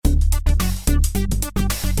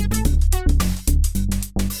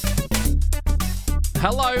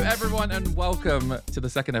Hello, everyone, and welcome to the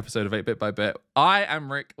second episode of 8-Bit by Bit. I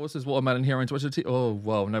am Rick. This is Watermelon here on Twitch. Oh,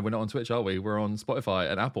 well, no, we're not on Twitch, are we? We're on Spotify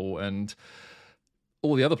and Apple and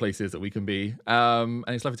all the other places that we can be. And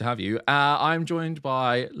it's lovely to have you. I'm joined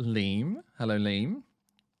by Liam. Hello, Liam.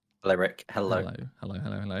 Hello, Rick. Hello.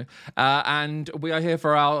 Hello. And we are here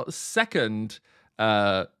for our second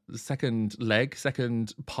part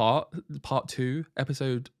 2,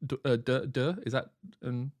 episode. Is that?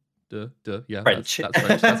 Yeah, French. That's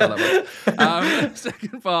French. That's how that works.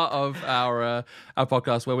 Second part of our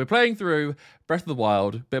podcast where we're playing through Breath of the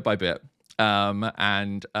Wild bit by bit,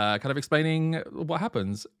 and kind of explaining what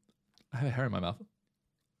happens. I have a hair in my mouth.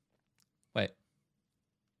 Wait.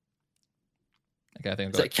 Okay, I think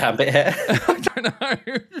I've got it Gambit hair? I don't know.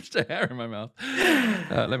 Just a hair in my mouth.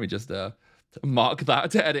 Let me just mark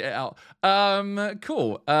that to edit it out.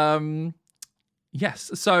 Cool.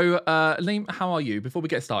 Yes. So, Liam, how are you? Before we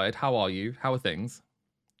get started, how are you? How are things?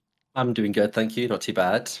 I'm doing good, thank you. Not too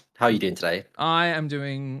bad. How are you doing today? I'm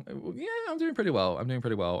doing pretty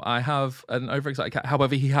well. I have an overexcited cat.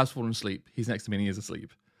 However, he has fallen asleep. He's next to me and he is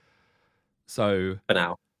asleep. So,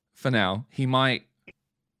 for now, he might...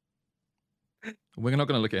 We're not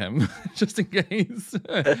going to look at him, just in case.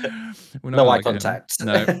 No eye contact.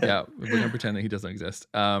 No, yeah. We're going to pretend that he doesn't exist,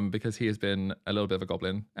 because he has been a little bit of a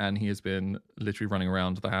goblin, and he has been literally running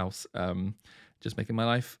around the house, just making my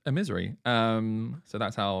life a misery. So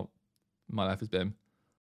that's how my life has been.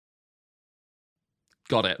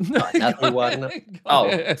 Got it.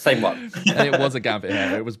 Same one. And it was a gambit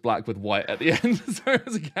hair. It was black with white at the end, so it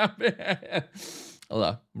was a gambit hair.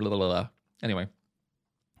 Anyway.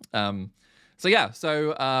 So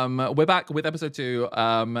we're back with episode 2.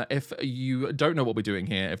 If you don't know what we're doing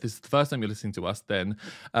here, if this is the first time you're listening to us, then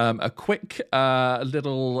a quick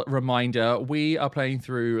little reminder. We are playing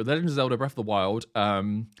through The Legend of Zelda Breath of the Wild.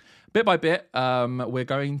 Bit by bit, we're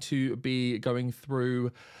going to be going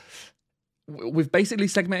through... We've basically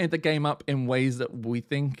segmented the game up in ways that we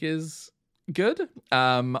think is good.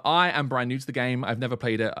 I am brand new to the game. I've never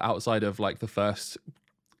played it outside of the first...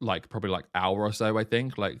 probably hour or so, I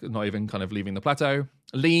think, not even kind of leaving the plateau.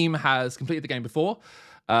 Liam has completed the game before,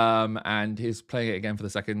 and he's playing it again for the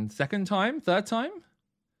third time.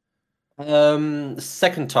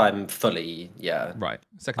 Second time fully, yeah. Right.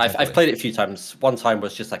 I've played it a few times. One time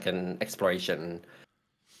was just an exploration,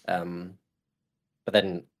 but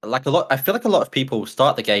then I feel like a lot of people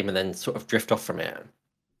start the game and then sort of drift off from it.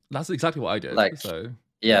 That's exactly what I did.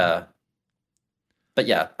 Yeah. But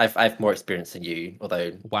yeah, I've more experience than you,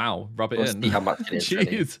 although... Wow, rub it in. See how much it is. Jeez,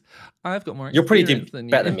 really. I've got more experience. You're pretty doing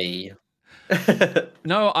better than me.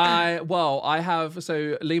 No, I have...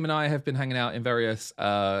 So Liam and I have been hanging out in various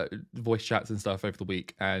voice chats and stuff over the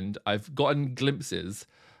week, and I've gotten glimpses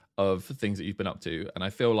of things that you've been up to, and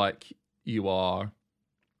I feel like you are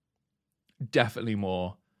definitely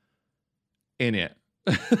more in it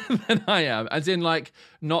than I am. As in,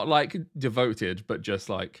 not devoted, but just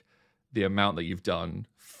the amount that you've done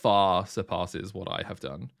far surpasses what I have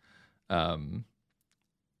done.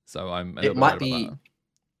 So I'm a little bit worried about that.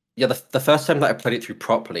 Yeah, the first time that I played it through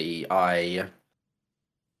properly, I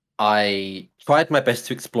tried my best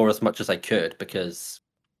to explore as much as I could because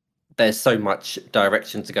there's so much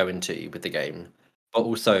direction to go into with the game. But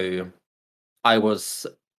also, I was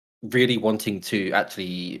really wanting to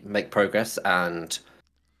actually make progress and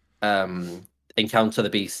encounter the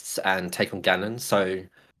beasts and take on Ganon. So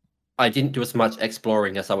I didn't do as much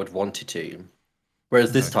exploring as I would wanted to.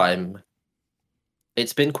 Whereas this time,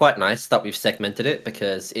 it's been quite nice that we've segmented it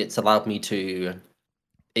because it's allowed me to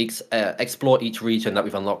explore each region that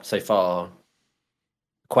we've unlocked so far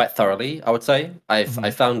quite thoroughly, I would say. I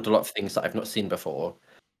found a lot of things that I've not seen before.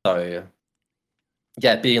 So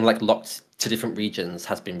yeah, being locked to different regions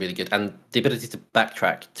has been really good. And the ability to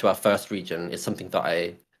backtrack to our first region is something that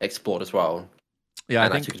I explored as well. Yeah,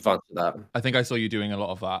 I took advantage of that. I think I saw you doing a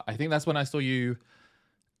lot of that. I think that's when I saw you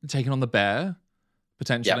taking on the bear,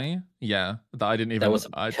 potentially. Yeah, that I didn't even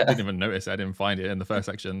didn't even notice. I didn't find it in the first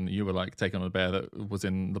section. You were taking on a bear that was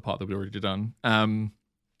in the part that we'd already done.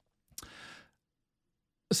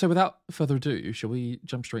 So without further ado, shall we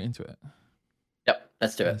jump straight into it? Yep,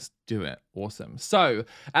 let's do it. Let's do it. Awesome. So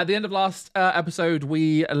at the end of last episode,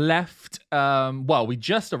 we left. We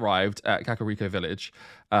just arrived at Kakariko Village,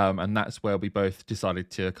 and that's where we both decided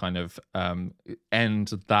to kind of end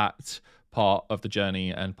that part of the journey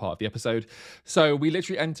and part of the episode. So we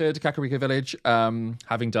literally entered Kakariko Village,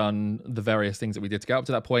 having done the various things that we did to get up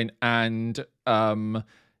to that point, and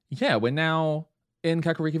we're now in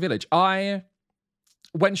Kakariko Village. I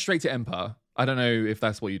went straight to Impa. I don't know if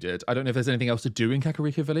that's what you did. I don't know if there's anything else to do in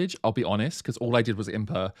Kakariko Village. I'll be honest, because all I did was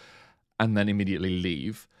Impa. and then immediately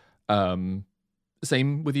leave.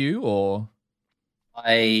 Same with you, or?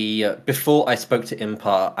 Before I spoke to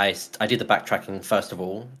Impa, I did the backtracking first of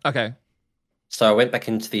all. Okay. So I went back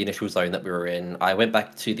into the initial zone that we were in. I went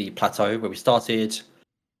back to the plateau where we started,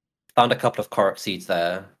 found a couple of Korok seeds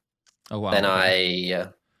there. Oh wow. Then okay. I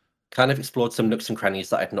kind of explored some nooks and crannies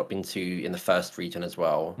that I'd not been to in the first region as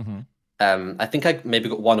well. Mm-hmm. I think I maybe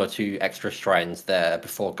got 1 or 2 extra shrines there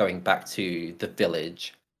before going back to the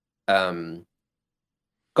village. Got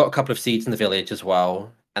a couple of seeds in the village as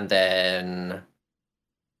well, and then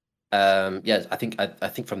yeah, I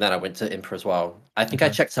think from then I went to Impa as well. I think I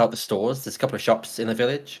checked out the stores. There's a couple of shops in the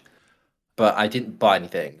village, but I didn't buy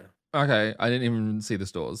anything. Okay, I didn't even see the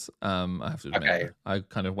stores. I have to admit, Okay. I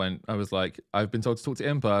kind of went. I was like, I've been told to talk to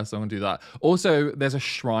Impa, so I'm gonna do that. Also, there's a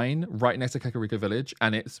shrine right next to Kakariko Village,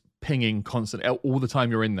 and it's pinging constantly all the time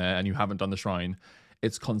you're in there, and you haven't done the shrine.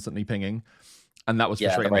 It's constantly pinging, and that was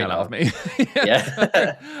frustrating the hell out of me.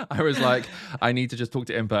 Yeah. I was like, I need to just talk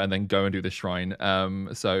to Impa and then go and do the shrine.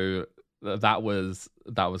 So that was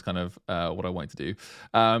kind of what I wanted to do.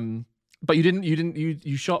 But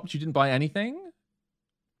you shopped. You didn't buy anything.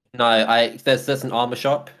 No, there's an armor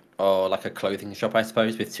shop or like a clothing shop, I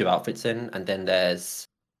suppose, with 2 outfits in, and then there's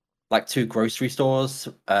like 2 grocery stores.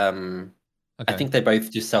 I think they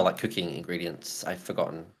both just sell like cooking ingredients. I've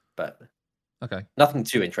forgotten, but okay, nothing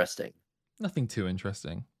too interesting. Nothing too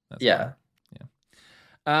interesting. That's yeah.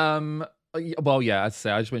 Fine. Yeah. Well, yeah. As I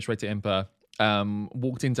say, I just went straight to Impa.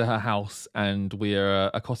 Walked into her house, and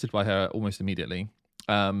we're accosted by her almost immediately.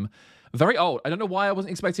 Very old. I don't know why I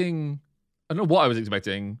wasn't expecting. I don't know what I was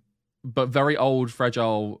expecting, but very old,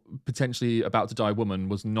 fragile, potentially about to die woman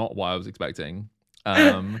was not what I was expecting.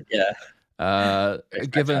 Yeah.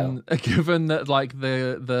 Given that like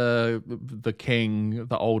the king,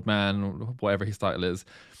 the old man, whatever his title is,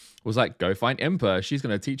 was like, go find Impa. She's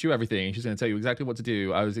going to teach you everything. She's going to tell you exactly what to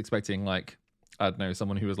do. I was expecting like, I don't know,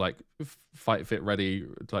 someone who was like fight fit ready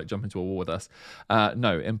to like jump into a war with us.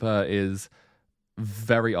 No, Impa is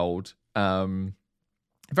very old.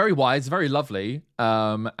 Very wise, very lovely,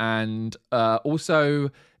 and also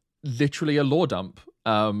literally a lore dump.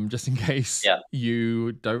 Just in case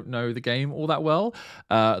you don't know the game all that well,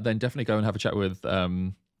 then definitely go and have a chat with.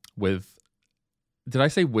 Did I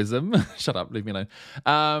say Wisdom? Shut up, leave me alone.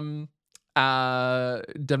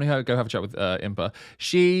 Definitely go have a chat with Impa.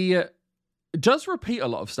 She does repeat a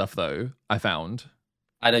lot of stuff, though. I found.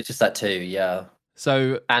 I noticed that too. Yeah.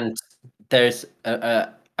 So and there's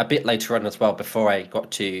a bit later on as well, before I got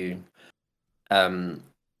to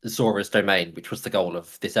Zora's domain, which was the goal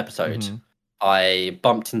of this episode, I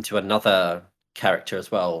bumped into another character as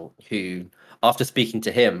well, who, after speaking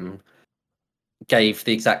to him, gave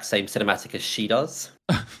the exact same cinematic as she does.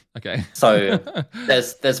 Okay. So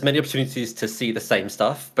there's many opportunities to see the same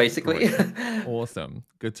stuff, basically. Right. Awesome.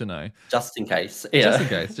 Good to know. Just in case.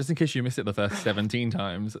 Yeah. Just in case you missed it the first 17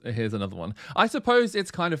 times, here's another one. I suppose it's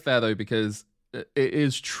kind of fair though, because it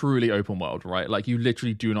is truly open world, right? Like you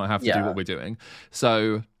literally do not have to do what we're doing.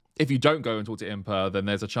 So if you don't go and talk to Impa, then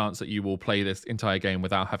there's a chance that you will play this entire game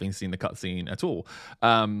without having seen the cutscene at all.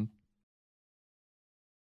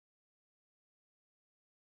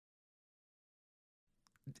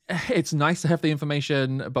 It's nice to have the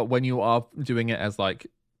information, but when you are doing it as like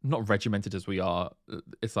not regimented as we are,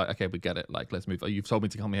 it's like, okay, we get it. Like, let's move. You've told me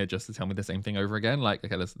to come here just to tell me the same thing over again. Like,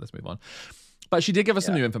 okay, let's move on. But she did give us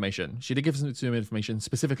some new information. She did give us some new information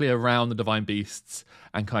specifically around the divine beasts,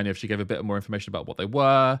 and kind of she gave a bit more information about what they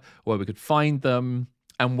were, where we could find them.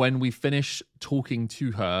 And when we finish talking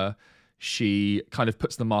to her, she kind of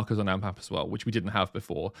puts the markers on our map as well, which we didn't have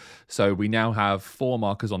before. So we now have 4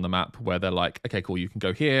 markers on the map where they're like, okay, cool, you can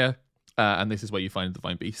go here. And this is where you find the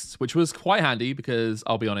divine beasts, which was quite handy because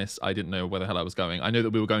I'll be honest, I didn't know where the hell I was going. I know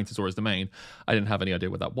that we were going to Zora's domain. I didn't have any idea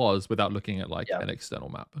what that was without looking at like an external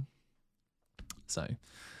map. So,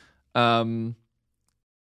 I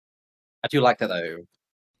do like that though.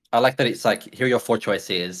 I like that it's like, here are your 4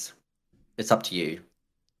 choices. It's up to you.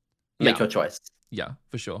 Make your choice. Yeah,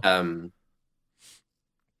 for sure.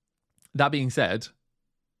 That being said,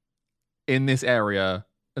 in this area,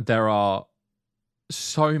 there are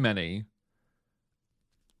so many.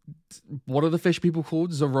 What are the fish people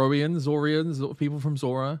called? Zorians, people from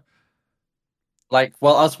Zora? Like,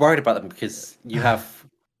 well, I was worried about them because you have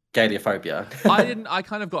Galeophobia. I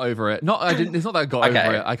kind of got over it. It's not that I got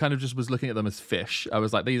over it. I kind of just was looking at them as fish. I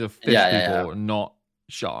was like, these are fish people, not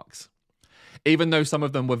sharks. Even though some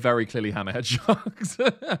of them were very clearly hammerhead sharks.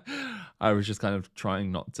 I was just kind of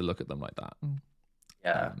trying not to look at them like that.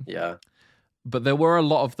 Yeah. But there were a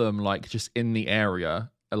lot of them, like, just in the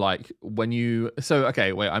area. like when you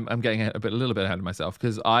okay, wait, I'm getting a little bit ahead of myself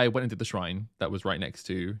because I went and did the shrine that was right next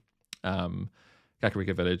to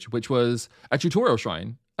Kakariko Village, which was a tutorial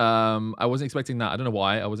shrine. I wasn't expecting that. I don't know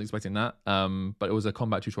why I wasn't expecting that. But it was a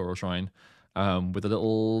combat tutorial shrine with a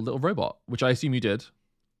little robot, which I assume you did.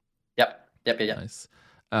 Yep. Nice.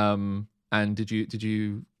 And did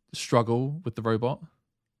you struggle with the robot?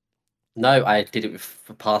 No, I did it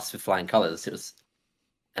with pass with flying colors. It was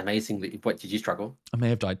amazing. What did you struggle? I may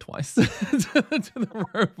have died twice to the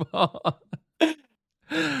robot.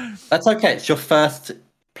 That's okay. It's your first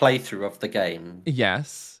playthrough of the game.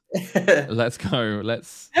 Yes. Let's go.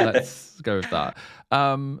 Let's go with that.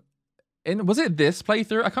 Was it this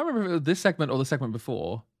playthrough? I can't remember if it was this segment or the segment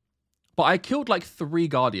before. But I killed like 3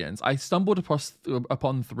 guardians. I stumbled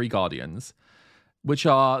upon 3 guardians, which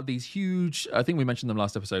are these huge, I think we mentioned them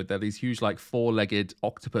last episode. They're these huge, like 4-legged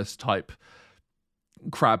octopus type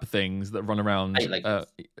crab things that run around. 8 legs.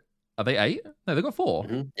 Are they 8? No, they've got 4.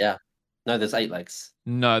 Mm-hmm. Yeah. No, there's 8 legs.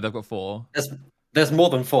 No, they've got 4. There's more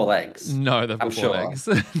than 4 legs. No, they've got I'm 4 sure. legs.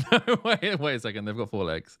 No, wait a second. They've got 4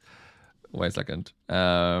 legs. Wait a second.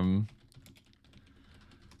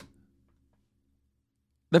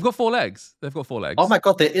 They've got 4 legs. They've got 4 legs. Oh my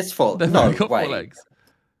god, there is 4. They've no, got 4 legs.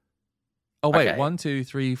 Oh wait, Okay. 1, 2,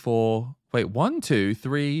 3, 4. Wait, 1, 2,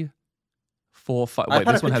 3, 4, 5. I've Wait,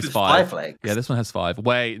 had this a one has picture 5. with 5 legs. Yeah, this one has 5.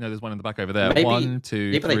 Wait, no, there's one in the back over there. Maybe- 1,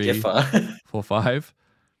 2, Maybe they 3, differ. 4, 5.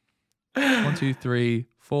 1, 2, 3,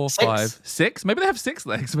 4, 5, 6. Maybe they have 6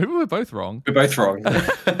 legs. Maybe we're both wrong. We're both wrong.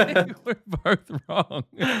 We're both wrong.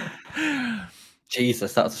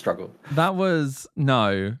 Jesus, that was a struggle. That was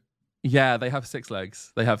no. Yeah, they have 6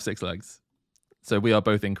 legs. They have 6 legs. So we are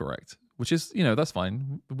both incorrect, which is, that's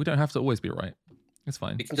fine. We don't have to always be right. It's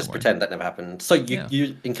fine. You can just Don't worry. pretend that never happened. So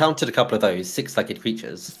you encountered a couple of those 6-legged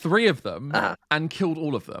creatures. 3 of them Uh-huh. and killed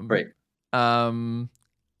all of them. Great.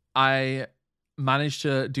 I managed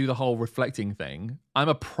to do the whole reflecting thing. I'm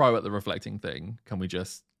a pro at the reflecting thing. I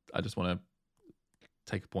just want to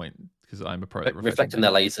take a point because I'm a pro at Reflecting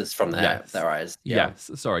their lasers from their eyes. Yeah.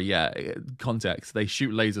 Yes. Sorry. Yeah. Context. They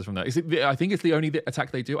shoot lasers from there. I think it's the only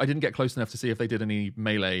attack they do. I didn't get close enough to see if they did any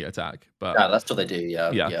melee attack, but Yeah, that's what they do.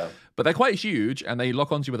 Yeah. But they're quite huge, and they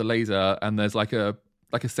lock onto you with a laser. And there's like a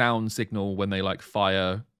sound signal when they like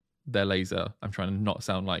fire their laser. I'm trying to not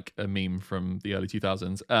sound like a meme from the early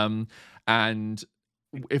 2000s. And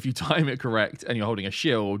if you time it correct and you're holding a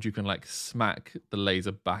shield, you can like smack the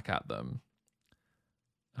laser back at them.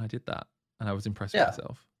 I did that, and I was impressed with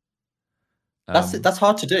myself. That's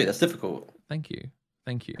hard to do. That's difficult. Thank you.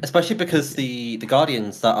 Especially because the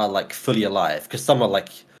guardians that are like fully alive, because some are like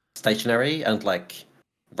stationary and like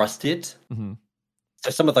rusted. Mm-hmm. So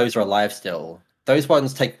some of those are alive still. Those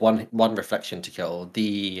ones take one reflection to kill.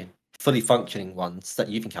 The fully functioning ones that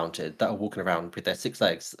you've encountered that are walking around with their 6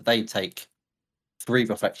 legs, they take 3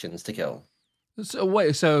 reflections to kill. So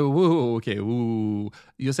wait, okay,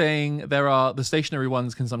 you're saying the stationary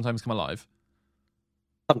ones can sometimes come alive?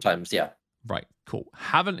 Sometimes, yeah. Right, cool.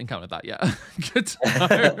 Haven't encountered that yet. Good to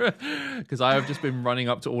know. Because I have just been running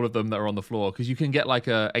up to all of them that are on the floor. Because you can get like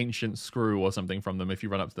a ancient screw or something from them if you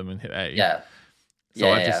run up to them and hit A. Yeah. So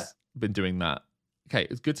I've just been doing that. Okay,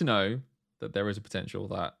 it's good to know that there is a potential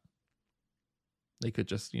that they could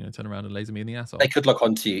just, turn around and laser me in the asshole. They could lock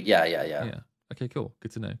onto you. Yeah. Okay, cool.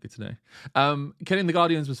 Good to know. Killing the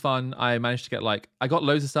Guardians was fun. I managed to get I got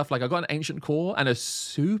loads of stuff. Like I got an ancient core and a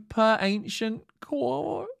super ancient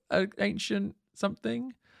core, an ancient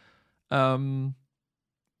something. Maybe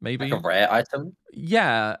like a rare item.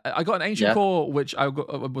 Yeah, I got an ancient core, which I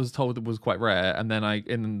was told was quite rare, and then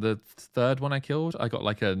in the 3rd one I killed, I got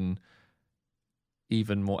like an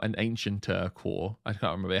ancienter core. I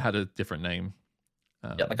can't remember. It had a different name.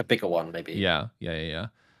 Like a bigger one, maybe. Yeah.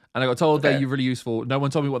 And I got told they're really useful. No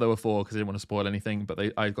one told me what they were for because I didn't want to spoil anything.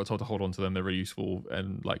 But I got told to hold on to them. They're really useful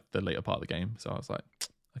in like the later part of the game. So I was like,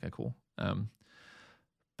 okay, cool.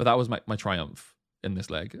 But that was my triumph in this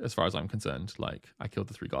leg, as far as I'm concerned. Like I killed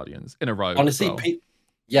the 3 Guardians in a row. Honestly,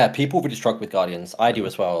 people really struggle with Guardians. I do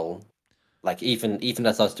as well. Like even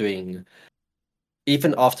as I was doing,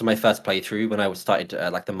 even after my first playthrough, when I started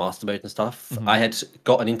like the master mode and stuff, I had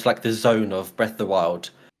gotten into like the zone of Breath of the Wild.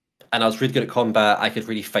 And I was really good at combat. I could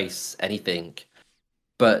really face anything.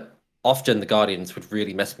 But often the Guardians would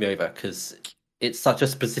really mess me over because it's such a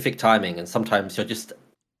specific timing. And sometimes you're just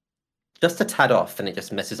a tad off and it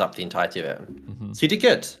just messes up the entirety of it. Mm-hmm. So you did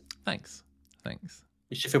good. Thanks.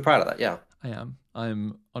 You should feel proud of that, yeah. I am.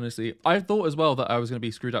 I'm honestly... I thought as well that I was going to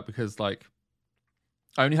be screwed up because like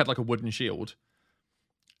I only had like a wooden shield.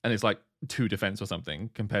 And it's like 2 defense or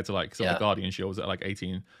something compared to like some of the Guardian shields that are like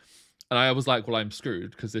 18. And I was like, well, I'm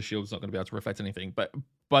screwed because this shield's not going to be able to reflect anything. But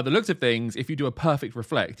by the looks of things, if you do a perfect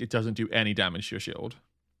reflect, it doesn't do any damage to your shield,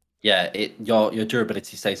 Yeah, your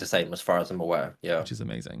durability stays the same as far as I'm aware. Yeah. which is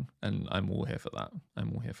amazing, and I'm all here for that.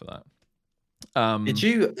 Did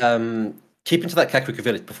you keep into that Kakariko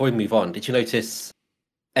village before we move on? Did you notice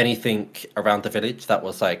anything around the village that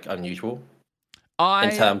was like unusual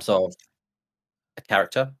in terms of a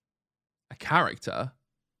character? A character?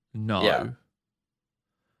 No. Yeah.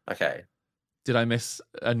 Okay. Did I miss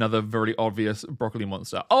another very obvious broccoli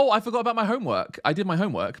monster? Oh, I forgot about my homework. I did my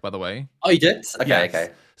homework, by the way. Oh, you did? Okay, Yes.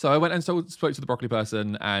 okay. So I went and spoke to the broccoli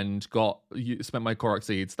person and spent my Korok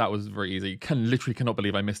seeds. That was very easy. Literally cannot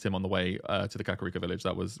believe I missed him on the way to the Kakariko village.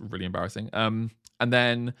 That was really embarrassing. And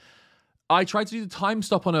then I tried to do the time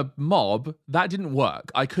stop on a mob. That didn't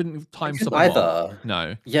work. I couldn't time stop a mob. Either.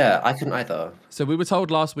 No. Yeah, I couldn't either. So we were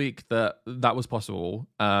told last week that was possible.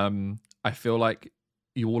 I feel like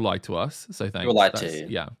you all lied to us, so thanks. You lied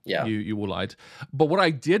to. Yeah. Yeah. You all lied. But what I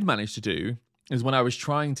did manage to do is when I was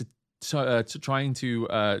trying to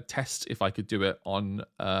test if I could do it on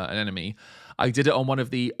an enemy, I did it on one of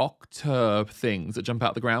the octurb things that jump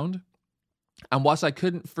out the ground. And whilst I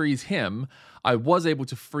couldn't freeze him, I was able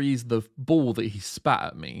to freeze the ball that he spat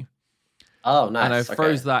at me. Oh, nice. And I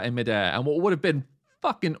froze that in midair. And what would have been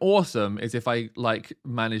fucking awesome is if I like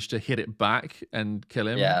managed to hit it back and kill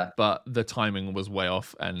him. Yeah. But the timing was way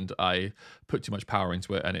off and I put too much power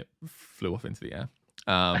into it and it flew off into the air.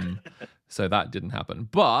 So that didn't happen.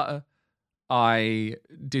 But I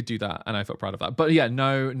did do that and I felt proud of that. But yeah,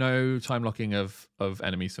 no time locking of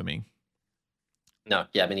enemies for me. No,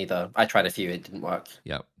 yeah, me neither. I tried a few, it didn't work.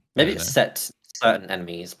 Yeah. Maybe it set certain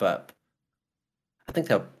enemies, but I think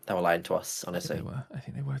they were lying to us, honestly. I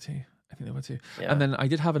think they were too. Yeah. And then I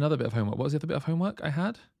did have another bit of homework. What was the other bit of homework I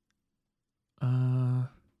had?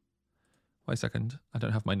 Wait a second. I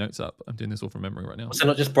don't have my notes up. I'm doing this all from memory right now. Was it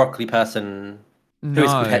not just Broccoli Person? No. Who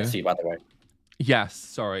is Kuhetsu, by the way? Yes,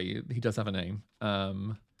 sorry. He does have a name.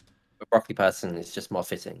 But Broccoli Person is just more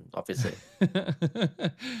fitting, obviously.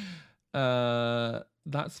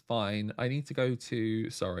 That's fine. I need to go to...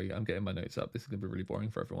 Sorry, I'm getting my notes up. This is going to be really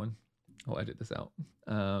boring for everyone. I'll edit this out.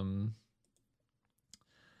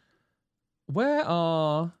 Where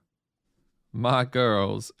are my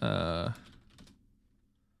girls?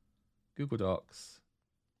 Google Docs.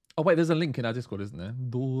 Oh, wait, there's a link in our Discord, isn't there?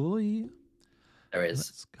 Boy. There is.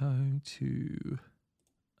 Let's go to...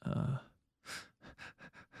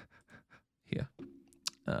 here.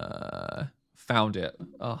 Found it.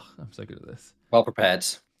 Oh, I'm so good at this. Well prepared.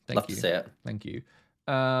 Thank Love you. to see it. Thank you.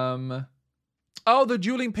 Oh, the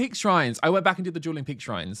Dueling Peak Shrines. I went back and did the Dueling Peak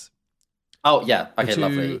Shrines. Oh, yeah. Okay, two,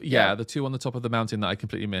 lovely. Yeah, the two on the top of the mountain that I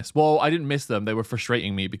completely missed. Well, I didn't miss them. They were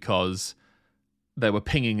frustrating me because they were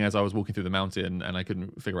pinging as I was walking through the mountain and I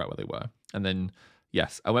couldn't figure out where they were. And then,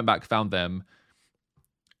 yes, I went back, found them.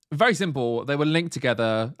 Very simple. They were linked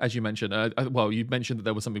together, as you mentioned. Well, you mentioned that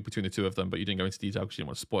there was something between the two of them, but you didn't go into detail because you didn't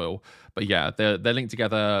want to spoil. But yeah, they're linked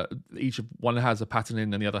together. One has a pattern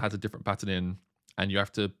in and the other has a different pattern in. And you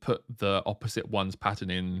have to put the opposite one's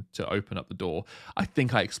pattern in to open up the door. I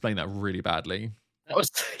think I explained that really badly. That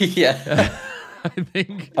was, yeah. I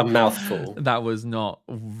think a mouthful. That was not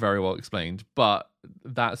very well explained, but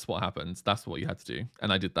that's what happens. That's what you had to do.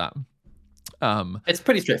 And I did that. It's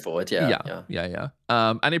pretty straightforward, yeah.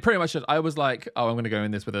 And it pretty much, I was like, oh, I'm going to go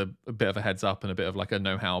in this with a bit of a heads up and a bit of like a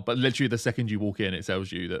know-how. But literally the second you walk in, it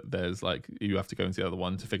tells you that there's like, you have to go into the other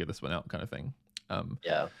one to figure this one out kind of thing.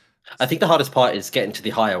 Yeah. I think the hardest part is getting to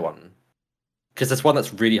the higher one. Because there's one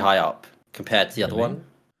that's really high up compared to the other one.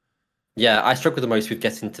 Yeah, I struggle the most with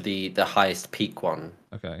getting to the highest peak one.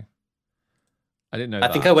 Okay. I didn't know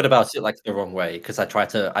I think I went about it like the wrong way because I tried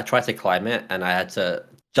to climb it and I had to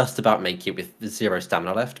just about make it with 0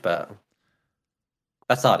 stamina left, but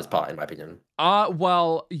that's the hardest part in my opinion.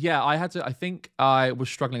 Well, yeah, I think I was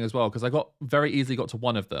struggling as well because I very easily got to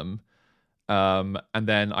one of them. And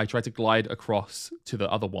then I tried to glide across to the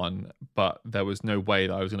other one, but there was no way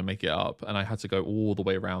that I was going to make it up. And I had to go all the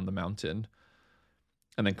way around the mountain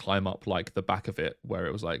and then climb up like the back of it where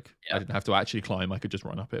it was like, I didn't have to actually climb. I could just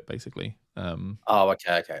run up it basically.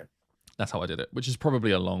 Okay. That's how I did it, which is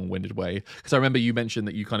probably a long-winded way. Because I remember you mentioned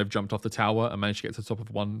that you kind of jumped off the tower and managed to get to the top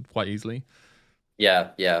of one quite easily. Yeah.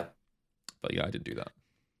 But yeah, I didn't do that.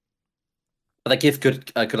 But they give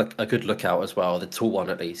a good lookout as well, the tall one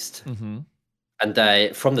at least. Mm-hmm.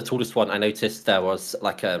 And from the tallest one, I noticed there was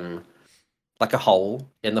like a hole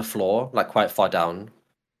in the floor, like quite far down.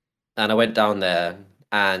 And I went down there,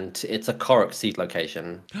 and it's a Korok seed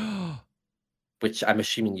location, which I'm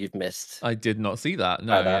assuming you've missed. I did not see that.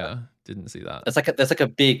 No, didn't see that. There's like a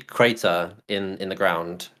big crater in the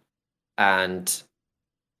ground, and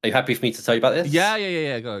Are you happy for me to tell you about Yeah, this? yeah, yeah,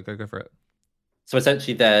 yeah. Go for it. So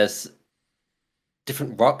essentially, there's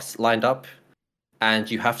different rocks lined up, and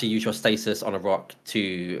you have to use your stasis on a rock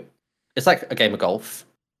to. It's like a game of golf.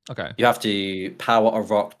 Okay, You have to power a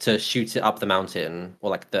rock to shoot it up the mountain or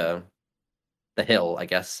like the hill, I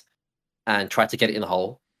guess, and try to get it in the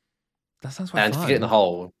hole. that sounds quite And if you get it in the fun.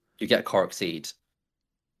 hole, you get a Korok seed.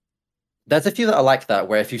 There's a few that are like that,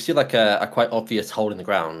 where if you see like a quite obvious hole in the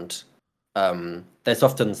ground, there's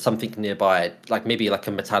often something nearby, like maybe like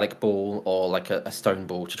a metallic ball or like a stone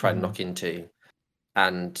ball to try and Mhm. knock into.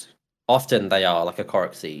 And often they are like a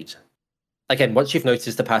Korok seed. Again, once you've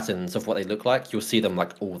noticed the patterns of what they look like, you'll see them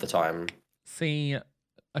like all the time. See,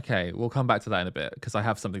 okay, we'll come back to that in a bit because I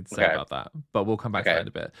have something to say Okay, about that, but we'll come back to that okay. in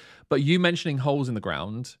a bit. But you mentioning holes in the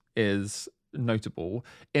ground is notable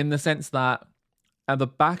in the sense that at the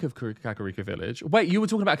back of Kakariko Village. Wait, you were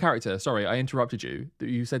talking about a character. Sorry, I interrupted you.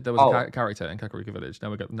 You said there was a Oh, character in Kakariko Village.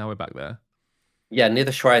 Now we're back there. yeah, near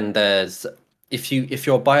the shrine there's if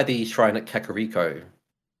you're by the shrine at Kakariko,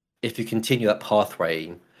 if you continue that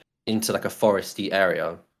pathway into like a foresty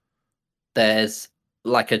area, there's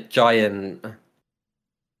like a giant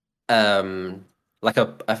um like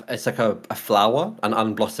it's like a flower, an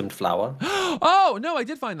unblossomed flower. Oh no, I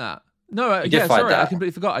did find that. No, You did yeah, find sorry, I that.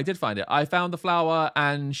 completely forgot. I did find it. I found the flower,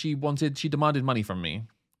 and she demanded money from me.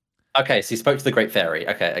 Okay, so you spoke to the Great Fairy.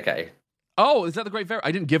 Okay, okay. Oh, is that the Great Fairy?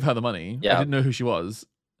 I didn't give her the money. I Yeah. didn't know who she was.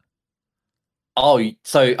 So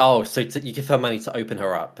you give her money to open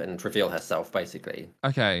her up and reveal herself, basically,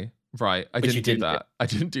 Okay, right. I which you didn't do didn't do. that. I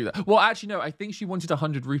didn't do that. Well, actually, no. I think she wanted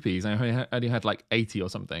 100 rupees. I only had like 80 or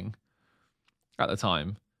something at the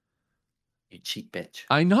time. You cheap bitch.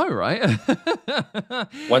 I know, right?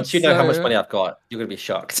 Once you know how much So money I've got, you're gonna be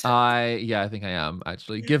shocked. yeah, I think I am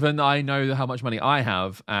actually. Given I know how much money I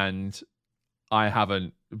have, and I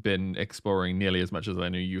haven't been exploring nearly as much as I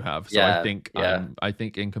know you have. So Yeah, yeah. I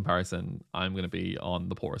think in comparison, I'm going to be on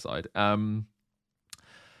the poorer side.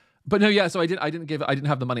 But no, yeah. So I didn't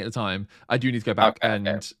have the money at the time. I do need to go back Okay, okay.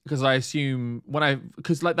 and because I assume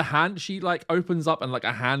because like the hand she like opens up and like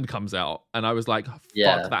a hand comes out and I was like, fuck,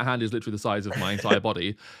 Yeah. that hand is literally the size of my entire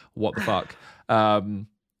body. What the fuck? And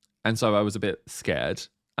so I was a bit scared.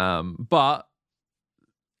 But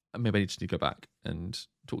maybe I just need to go back and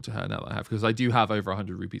talk to her now that I have because I do have over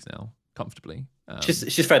 100 rupees now comfortably.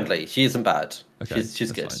 She's friendly. She isn't bad. Okay, She's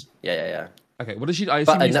that's good. fine. Yeah, yeah, yeah. Okay, what does she? I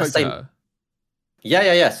But assume you in that spoke to same her. yeah,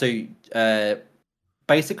 yeah, yeah. So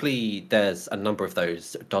basically there's a number of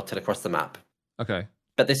those dotted across the map. Okay,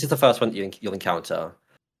 But this is the first one that you'll encounter.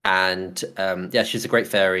 And yeah, she's a great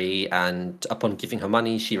fairy, and upon giving her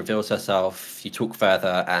money, she reveals herself. You talk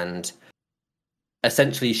further, and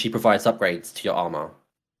essentially she provides upgrades to your armor.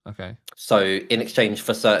 okay, So in exchange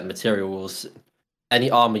for certain materials, any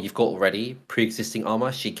armor you've got already, pre-existing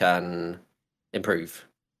armor, she can improve,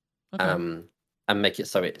 okay. um, and make it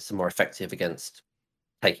so it's more effective against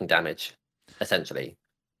taking damage, essentially.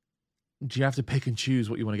 Do you have to pick and choose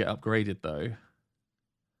what you want to get upgraded though?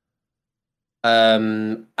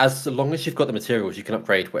 As long as you've got the materials, you can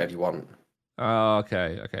upgrade whatever you want. Oh,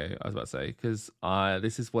 okay, okay. I was about to say because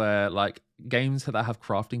this is where like games that have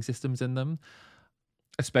crafting systems in them,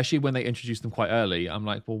 especially when they introduce them quite early. I'm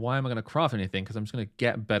like, well, why am I going to craft anything? Because I'm just going to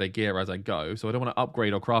get better gear as I go. So I don't want to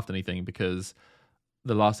upgrade or craft anything because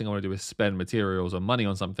the last thing I want to do is spend materials or money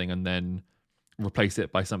on something and then replace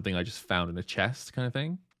it by something I just found in a chest, kind of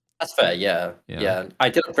thing. That's fair, yeah, Yeah. yeah. I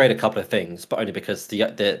did upgrade a couple of things, but only because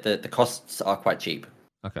the costs are quite cheap.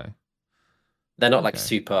 Okay. They're not like Okay.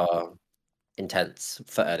 super intense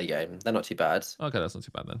for early game. They're not too bad. Okay, that's not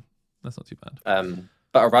too bad then. That's not too bad.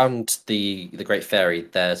 But around the Great Fairy,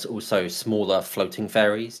 there's also smaller floating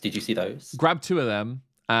fairies. Did you see those? Grab two of them,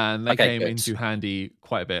 and they Okay, came good. into handy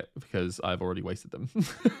quite a bit because I've already wasted them.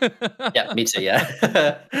 Yeah, me too.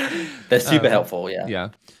 Yeah, they're super um, helpful. Yeah, yeah.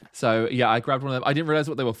 So yeah, I grabbed one of them. I didn't realize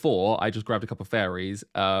what they were for. I just grabbed a couple of fairies,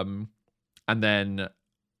 and then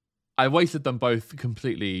I wasted them both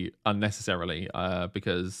completely unnecessarily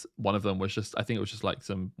because one of them was just I think it was just like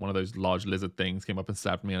one of those large lizard things came up and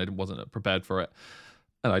stabbed me and I wasn't prepared for it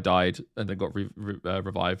and I died and then got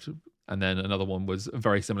revived. And then another one was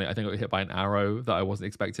very similar. I think I got hit by an arrow that I wasn't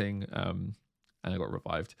expecting, and I got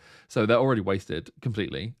revived. So they're already wasted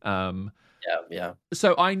completely. yeah, yeah.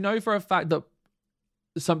 So I know for a fact that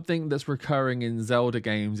something that's recurring in Zelda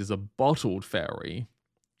games is a bottled fairy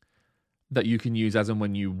that you can use as and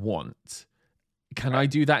when you want. Can I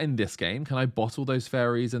do that in this game? Can I bottle those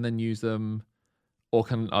fairies and then use them, or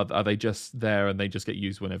are they just there and they just get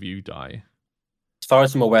used whenever you die? As far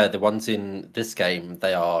as I'm aware, the ones in this game,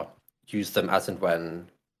 they are use them as and when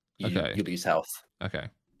you Okay. you lose health. Okay.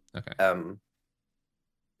 Okay. Um,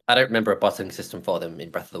 I don't remember a bottling system for them in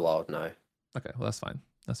Breath of the Wild. No, Okay, well that's fine.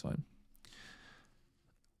 That's fine.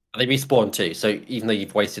 they respawn too. So even though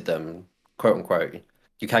you've wasted them, quote unquote,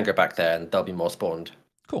 you can go back there and there'll be more spawned.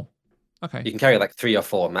 Cool. Okay. You can carry like 3 or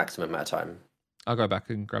 4 maximum at a time. I'll go back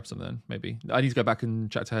and grab some then, maybe. I need to go back and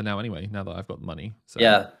chat to her now anyway, now that I've got money. So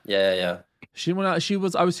Yeah. she didn't want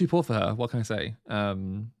to, I was too poor for her. What can I say?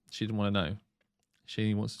 She didn't want to know.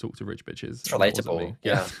 She wants to talk to rich bitches. It's relatable.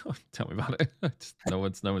 Yeah. Tell me about it. No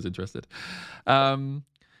one's interested. One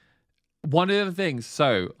of the other things,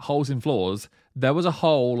 so holes in floors. There was a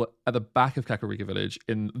hole at the back of Kakariko Village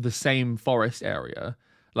in the same forest area,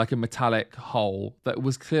 like a metallic hole that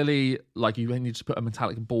was clearly like you needed to put a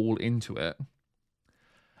metallic ball into it.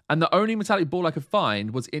 And the only metallic ball I could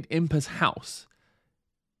find was in Impa's house.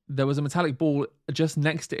 There was a metallic ball just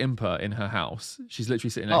next to Impa in her house. She's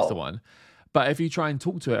literally sitting next to one. But if you try and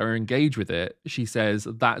talk to her or engage with it, she says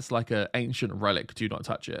that's like an ancient relic. Do not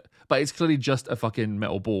touch it. But it's clearly just a fucking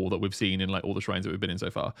metal ball that we've seen in like all the shrines that we've been in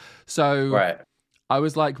so far. So I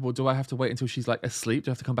was like, well, do I have to wait until she's like asleep?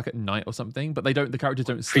 Do I have to come back at night or something? But they don't. The characters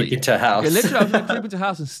don't sleep. Creep into her house. Yeah, literally, I was like, creep into her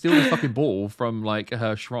house and steal the fucking ball from like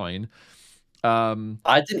her shrine.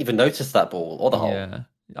 I didn't even notice that ball or the hole. Yeah.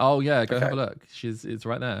 Oh yeah, go have a look. It's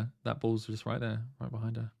right there. That ball's just right there, right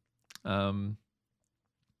behind her.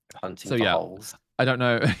 Hunting so for yeah, holes. I don't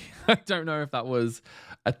know. I don't know if that was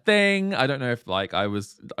a thing. I don't know if like I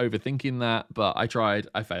was overthinking that, but I tried.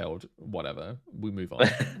 I failed. Whatever. We move on.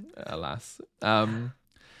 Alas.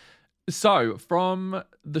 So from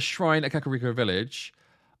the shrine at Kakariko Village,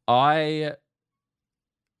 I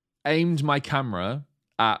aimed my camera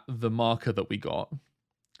at the marker that we got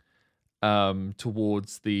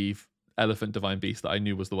towards the elephant divine beast that I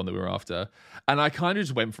knew was the one that we were after, and I kind of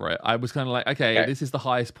just went for it. I was kind of like, okay, this is the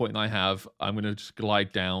highest point I have. I'm going to just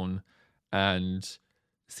glide down and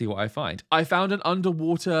see what I find. I found an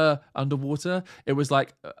underwater. It was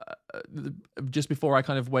like just before I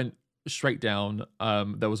kind of went straight down,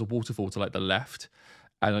 there was a waterfall to like the left,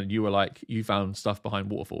 and you were like, you found stuff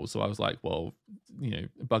behind waterfalls. So I was like, well,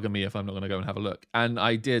 bugger me if I'm not going to go and have a look. And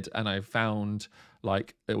I did, and I found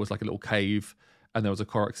like it was like a little cave, and there was a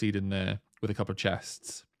Korok seed in there with a couple of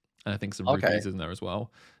chests, and I think some rupees in there as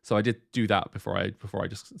well. So I did do that before I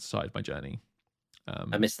just started my journey.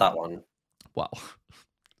 I missed that one. Well,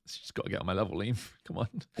 just got to get on my level, Liam. Come on.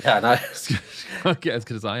 Yeah, no. Get as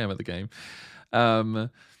good as I am at the game.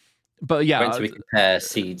 But yeah, When do we compare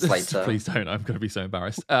seeds later? Please don't. I'm going to be so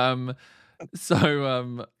embarrassed.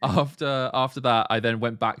 So after that, I then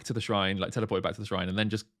went back to the shrine, like teleported back to the shrine, and then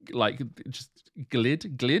just glided,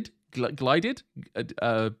 floated.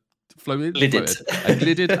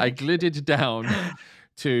 I glided down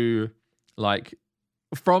to like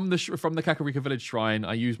from the Kakariko Village shrine.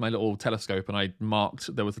 I used my little telescope and I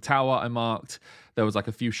marked. There was a tower I marked. There was like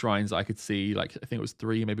a few shrines that I could see. Like I think it was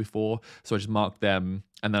 3, maybe 4. So I just marked them,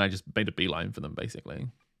 and then I just made a beeline for them, basically.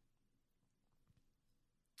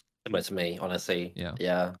 Similar to me, honestly.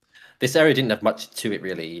 Yeah. This area didn't have much to it,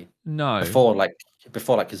 really. No. Before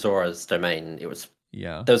Zora's domain, it was.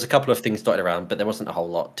 Yeah. There was a couple of things dotted around, but there wasn't a whole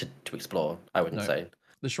lot to explore. I wouldn't say.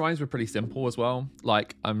 The shrines were pretty simple as well.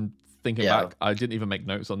 Like I'm thinking back, I didn't even make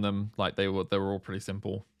notes on them. Like they were all pretty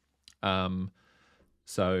simple.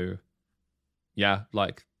 So yeah,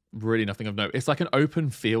 like really nothing of note. It's like an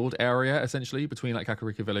open field area essentially between like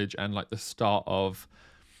Kakariko Village and like the start of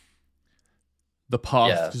the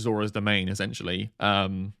path to Zora's domain, essentially.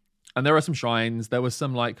 And there are some shrines. There was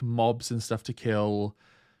some like mobs and stuff to kill,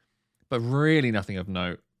 but really nothing of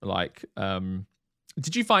note. Like,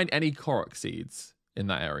 did you find any Korok seeds in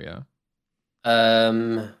that area?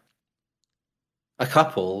 A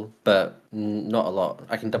couple, but not a lot.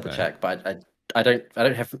 I can double check, but I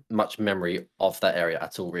don't have much memory of that area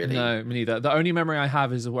at all, really. No, me neither. The only memory I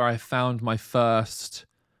have is where I found my first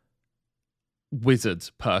wizard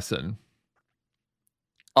person.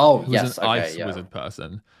 Oh, yes. An ice wizard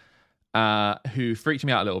person who freaked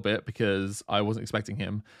me out a little bit because I wasn't expecting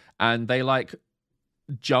him. And they like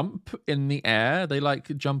jump in the air. They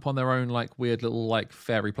like jump on their own like weird little like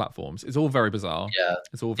fairy platforms. It's all very bizarre. Yeah.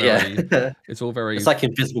 It's all very It's like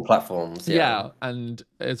invisible platforms. Yeah, and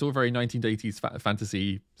it's all very 1980s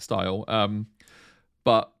fantasy style.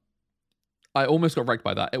 But I almost got wrecked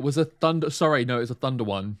by that. It was a thunder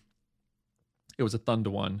one. It was a thunder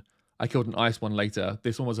one. I killed an ice one later.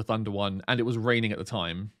 This one was a thunder one, and it was raining at the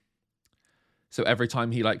time. So every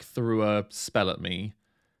time he like threw a spell at me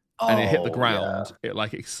and it hit the ground, it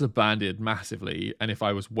like expanded massively. And if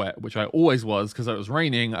I was wet, which I always was because it was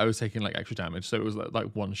raining, I was taking like extra damage. So it was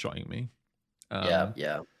like one-shotting me.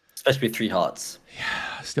 Yeah. especially with 3 hearts.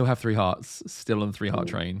 I still have 3 hearts. Still on the 3 heart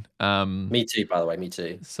train. Me too, by the way. Me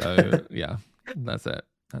too. So yeah, that's it.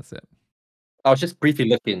 That's it. I was just briefly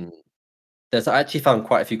looking. I actually found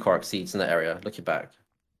quite a few Korok seeds in that area. Looking back,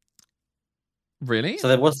 Really? so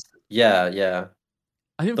there was, yeah.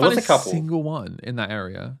 I didn't There find was a a couple. single one in that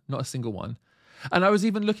area. Not a single one. And I was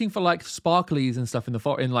even looking for like sparklies and stuff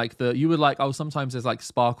in like the you would like sometimes there's like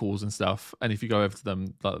sparkles and stuff, and if you go over to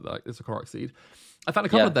them, like it's a Korok seed. I found a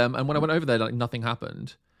couple of them, and when I went over there, like nothing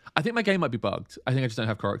happened. I think my game might be bugged. I think I just don't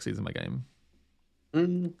have Korok seeds in my game.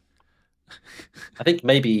 I think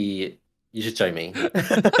maybe you should show me. We'll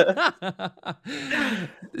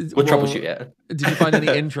troubleshoot it. Did you find any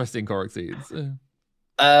interesting Korok seeds?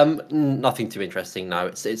 Nothing too interesting. No,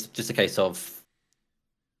 it's just a case of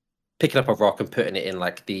picking up a rock and putting it in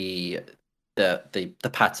like the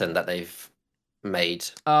pattern that they've made.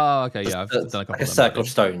 Oh, okay, yeah. I've done a couple like of a them circle of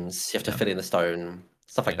stones. You have to fill in the stone,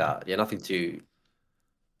 stuff like Yeah. that. Yeah, nothing too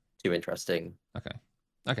interesting. Okay.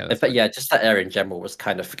 Okay. But fine. yeah, just that area in general was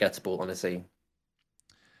kind of forgettable, honestly.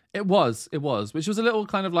 It was, which was a little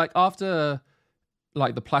kind of like after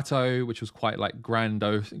like the plateau, which was quite like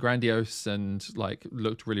grandiose and like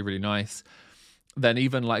looked really, really nice. Then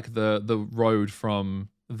even like the road from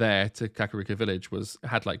there to Kakariko Village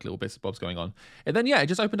had like little bits and bobs going on. And then it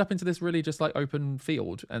just opened up into this really just like open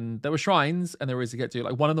field, and there were shrines and there was to get to.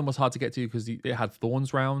 Like one of them was hard to get to because it had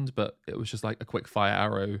thorns round, but it was just like a quick fire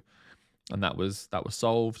arrow, and that was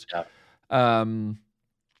solved. Yeah.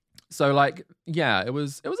 So like it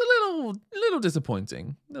was a little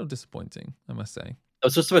disappointing. I must say. There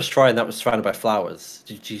was also a shrine that was surrounded by flowers.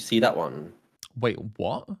 Did you see that one? Wait,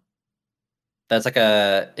 what? There's like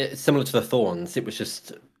it's similar to the thorns. It was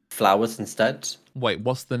just flowers instead. Wait,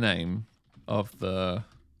 what's the name of the?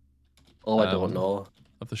 Oh, I don't know.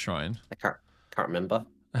 Of the shrine. I can't remember.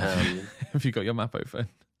 Have you got your map open?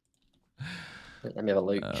 Let me have a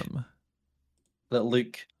look. Little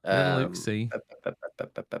Luke. Little Luke, see.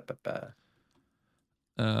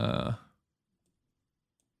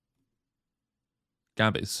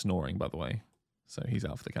 Gambit is snoring, by the way, so he's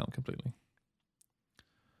out of the count completely.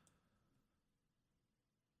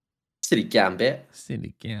 Silly Gambit.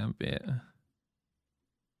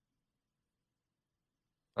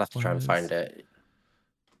 I'll have to try and find it.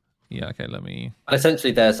 Yeah, okay, let me. But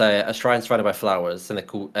essentially, there's a shrine surrounded by flowers,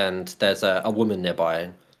 and there's a woman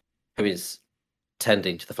nearby who is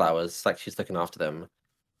tending to the flowers, like she's looking after them.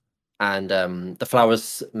 And the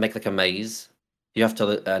flowers make like a maze. You have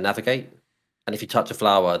to navigate, and if you touch a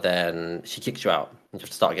flower, then she kicks you out. And you have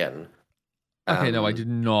to start again. Okay, no, I did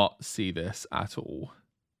not see this at all.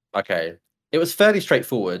 Okay, it was fairly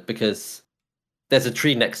straightforward because there's a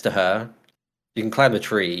tree next to her. You can climb the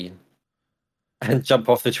tree and jump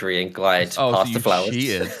off the tree and glide past the flowers.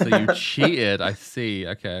 So you cheated. I see.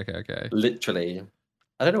 Okay. Literally.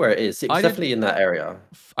 I don't know where it is. It's definitely in that area.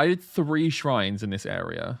 I did 3 shrines in this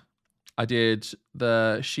area. I did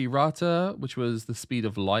the Shirata, which was the Speed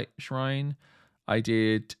of Light shrine. I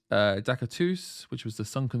did Dakatus, which was the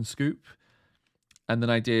Sunken Scoop. And then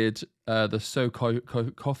I did the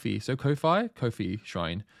Kofi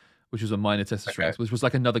shrine, which was a minor test of strength, which was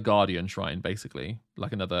like another guardian shrine, basically,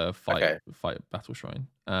 like another fight battle shrine.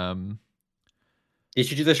 Did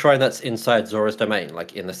you do the shrine that's inside Zora's domain,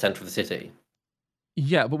 like in the center of the city?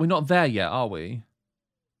 Yeah, but we're not there yet, are we?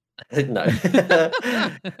 No.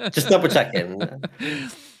 Just double checking.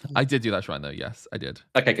 I did do that shrine though. Yes, I did.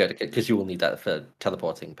 Okay, good. Because you will need that for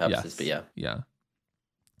teleporting purposes. But yeah.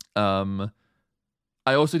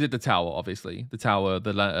 I also did the tower, obviously. The tower,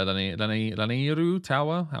 the Laniru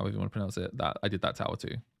Tower, however you want to pronounce it. That I did that tower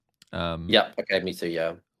too. Yeah. Okay. Me too.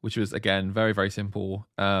 Yeah. Which was again very, very simple.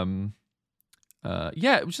 It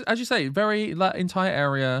was, as you say, very entire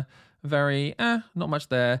area. Very not much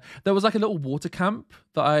there. There was like a little water camp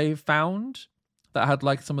that I found that had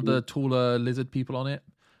like some of the taller lizard people on it.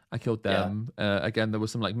 I killed them. Again, there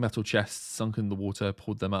was some like metal chests sunk in the water,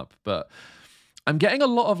 pulled them up, but. I'm getting a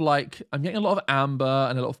lot of amber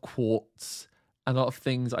and a lot of quartz and a lot of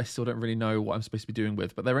things I still don't really know what I'm supposed to be doing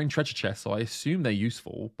with, but they're in treasure chests, so I assume they're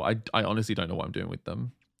useful, but I honestly don't know what I'm doing with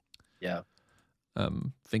them. Yeah.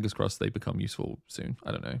 Fingers crossed they become useful soon.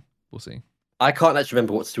 I don't know. We'll see. I can't actually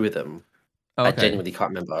remember what to do with them. Oh, okay. I genuinely can't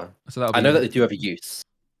remember. So I know that they do have a use.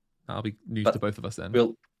 That'll be news to both of us then.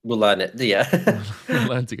 We'll learn it. Yeah. We'll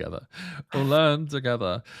learn together.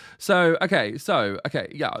 So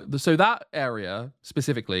yeah. So that area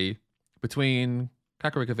specifically between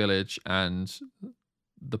Kakariko Village and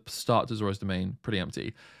the start to Zora's Domain, pretty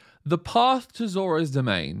empty. The path to Zora's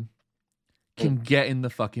Domain can get in the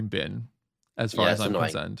fucking bin, as far as I'm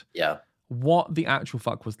concerned. Yeah. What the actual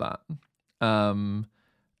fuck was that?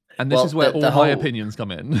 And this Well, is where the all my whole opinions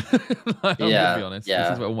come in. I'm gonna be honest.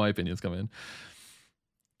 This is where all my opinions come in.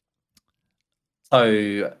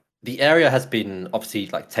 So the area has been obviously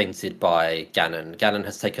like tainted by Ganon. Ganon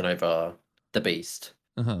has taken over the beast,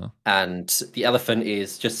 Uh-huh. and the elephant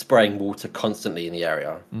is just spraying water constantly in the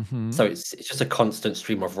area. Mm-hmm. So it's just a constant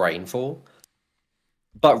stream of rainfall.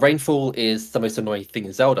 But rainfall is the most annoying thing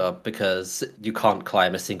in Zelda because you can't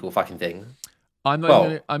climb a single fucking thing. I'm not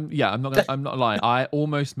Well, gonna, I'm not lying. I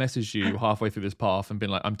almost messaged you halfway through this path and been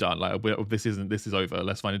like, I'm done. Like, this is over.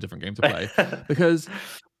 Let's find a different game to play. Because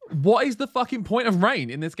what is the fucking point of rain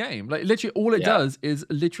in this game? Like, literally, all it does is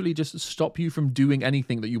literally just stop you from doing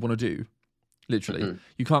anything that you want to do. Literally,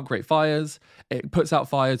 you can't create fires. It puts out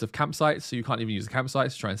fires of campsites, so you can't even use the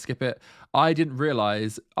campsites to try and skip it. I didn't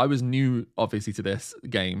realize, I was new, obviously, to this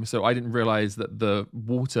game, so I didn't realize that the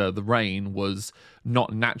water, the rain, was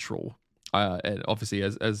not natural. And obviously,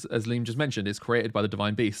 as Liam just mentioned, it's created by the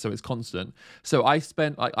divine beast, so it's constant. So I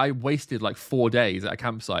wasted like 4 days at a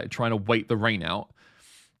campsite trying to wait the rain out.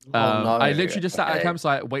 no. I literally just sat at a Okay.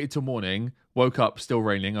 campsite, waited till morning, woke up, still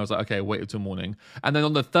raining. I was like, okay, waited till morning. And then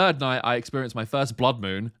on the third night, I experienced my first blood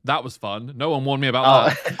moon. That was fun. No one warned me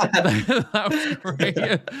about that. That was great.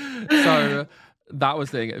 So that was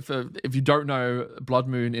the thing. If you don't know, blood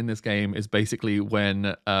moon in this game is basically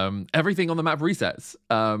when everything on the map resets.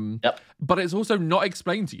 But it's also not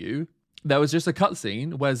explained to you. There was just a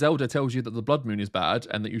cutscene where Zelda tells you that the blood moon is bad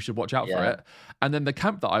and that you should watch out for it. And then the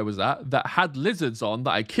camp that I was at that had lizards on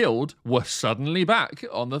that I killed were suddenly back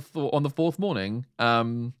on the fourth morning.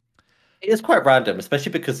 It is quite random,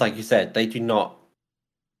 especially because, like you said, they do not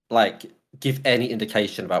like give any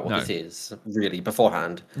indication about what this is really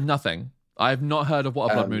beforehand. Nothing. I've not heard of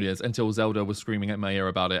what a blood moon is until Zelda was screaming at my ear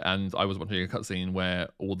about it, and I was watching a cutscene where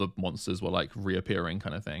all the monsters were like reappearing,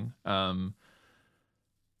 kind of thing.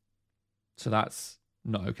 So that's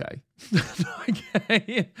not okay.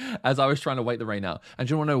 Okay. As I was trying to wait the rain out. And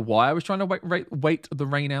do you want to know why I was trying to wait the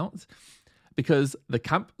rain out? Because the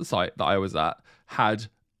campsite that I was at had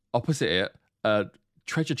opposite it a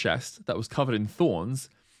treasure chest that was covered in thorns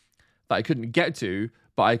that I couldn't get to,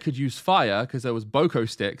 but I could use fire because there was boko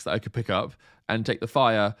sticks that I could pick up and take the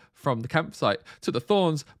fire from the campsite to the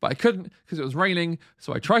thorns, but I couldn't because it was raining.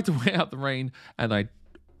 So I tried to wait out the rain and I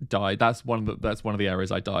died. That's one of the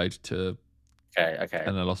areas I died to. Okay.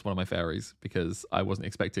 And I lost one of my fairies because I wasn't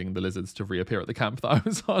expecting the lizards to reappear at the camp that I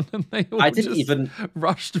was on, and they all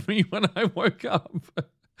rushed me when I woke up.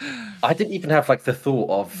 I didn't even have like the thought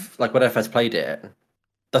of like when I first played it,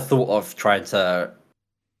 the thought of trying to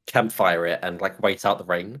campfire it and like wait out the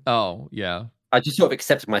rain. Oh yeah. I just sort of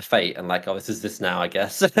accepted my fate and like, oh, this is this now, I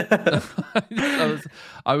guess.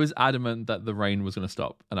 I was adamant that the rain was going to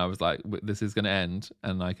stop, and I was like, this is going to end,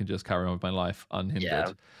 and I can just carry on with my life unhindered.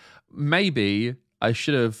 Yeah. Maybe I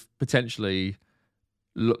should have potentially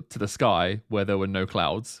looked to the sky where there were no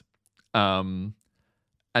clouds, and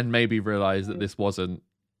maybe realized that this wasn't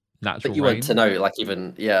natural. But you rain. weren't to know, like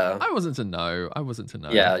even I wasn't to know.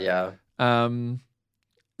 Yeah.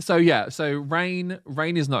 So rain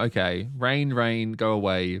is not okay. Rain, go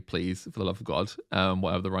away, please, for the love of God.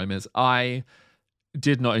 Whatever the rhyme is. I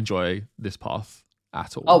did not enjoy this path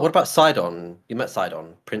at all. Oh, what about Sidon? You met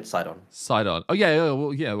Sidon, Prince Sidon. Sidon. Oh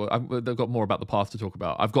yeah. They've got more about the path to talk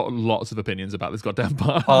about. I've got lots of opinions about this goddamn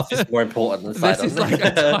path. Path is more important than Sidon. This is like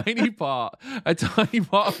a tiny part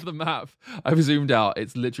of the map. I've zoomed out.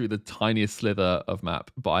 It's literally the tiniest slither of map,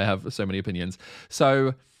 but I have so many opinions.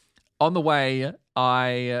 So on the way,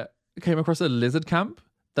 I came across a lizard camp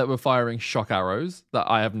that were firing shock arrows that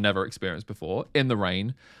I have never experienced before in the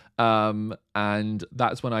rain. And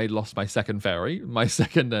that's when I lost my second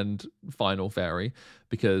and final fairy,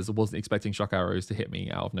 because I wasn't expecting shock arrows to hit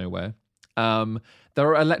me out of nowhere. There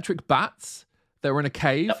are electric bats that were in a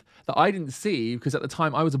cave that I didn't see because at the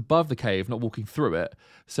time I was above the cave, not walking through it.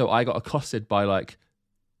 So I got accosted by like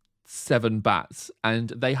 7 bats, and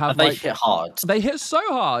they hit hard. They hit so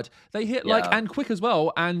hard. They hit and quick as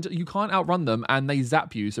well, and you can't outrun them, and they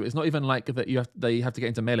zap you. So it's not even like that they have to get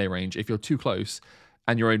into melee range. If you're too close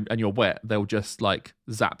and you're wet, they'll just like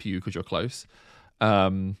zap you because you're close.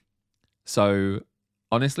 So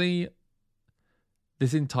honestly,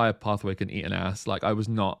 this entire pathway can eat an ass. Like I did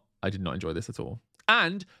not enjoy this at all.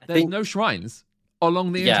 And there's no shrines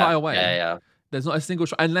along the entire way. Yeah. There's not a single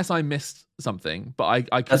unless I missed something, but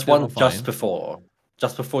I could. There's one just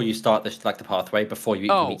before you start this like the pathway, before you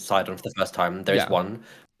even meet Sidon for the first time. There is one,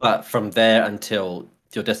 but from there until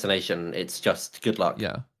your destination, it's just good luck.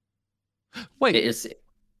 Yeah. Wait, it is.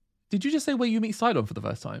 Did you just say where you meet Sidon for the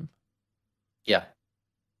first time? Yeah.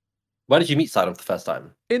 Where did you meet Sidon for the first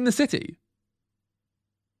time? In the city.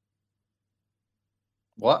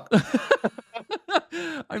 What?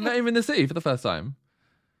 I met him in the city for the first time.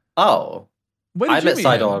 Oh, Where I did you met meet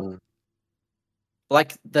him? Sidon.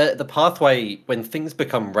 Like the pathway when things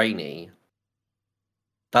become rainy,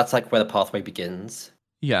 that's like where the pathway begins.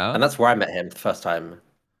 Yeah. And that's where I met him the first time.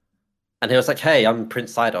 And he was like, "Hey, I'm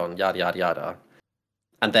Prince Sidon, yada yada yada."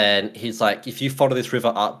 And then he's like, "If you follow this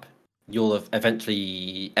river up, you'll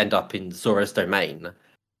eventually end up in Zora's domain."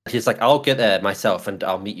 He's like, "I'll get there myself, and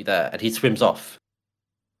I'll meet you there." And he swims off,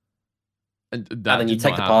 And and that then you did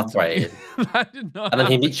take not the happen to me. pathway, That did not and then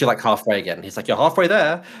he happen. meets you like halfway again. He's like, "You're halfway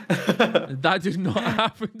there." That did not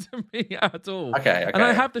happen to me at all. Okay, And I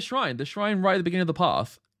okay. have the shrine right at the beginning of the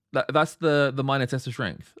path. That's the minor test of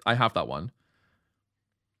strength. I have that one.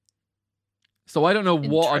 So I don't know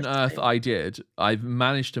what on earth Interesting. I did. I've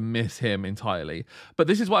managed to miss him entirely. But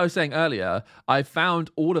this is what I was saying earlier. I found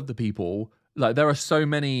all of the people. Like there are so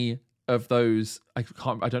many of those. I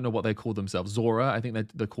don't know what they call themselves. Zora. I think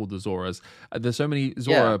they're called the Zoras. There's so many Yeah,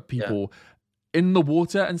 Zora yeah, people in the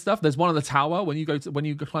water and stuff. There's one on the tower. When you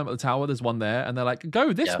climb up the tower, there's one there, and they're like,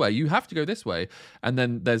 "Go this yeah. way. You have to go this way." And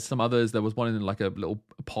then there's some others. There was one in like a little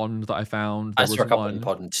pond that I found. I There saw was a couple in one.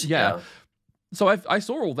 ponds. Yeah. Yeah. So I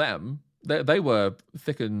saw all them. They were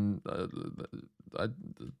thick and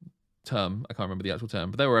term. I can't remember the actual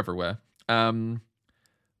term, but they were everywhere.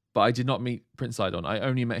 But I did not meet Prince Sidon. I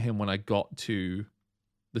only met him when I got to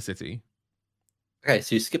the city Okay,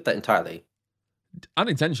 so you skipped that entirely.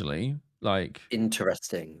 unintentionally. Like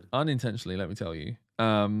Interesting. unintentionally, let me tell you.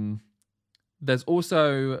 There's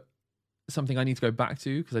also something I need to go back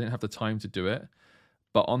to because I didn't have the time to do it.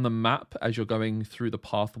 But on the map, as you're going through the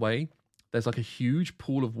pathway, there's like a huge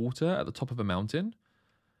pool of water at the top of a mountain.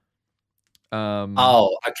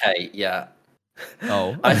 Oh, okay, yeah.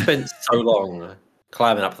 Oh. I spent so long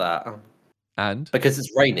climbing up that And because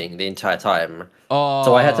it's raining the entire time. oh,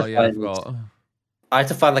 So I had to yeah, I find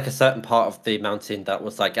forgot. like a certain part of the mountain that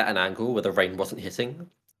was like at an angle where the rain wasn't hitting.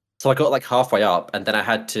 So I got like halfway up and then I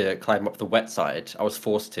had to climb up the wet side. I was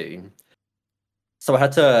forced to. So I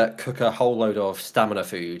had to cook a whole load of stamina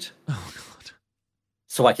food Oh god.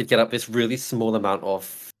 so I could get up this really small amount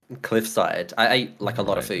of cliffside. I ate like a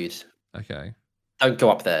lot of Right. food. Okay. Don't go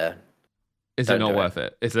up there. Is it Don't not do it. worth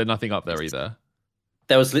it? Is there nothing up there It's- either?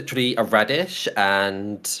 There was literally a radish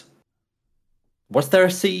and was there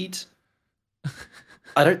a seed?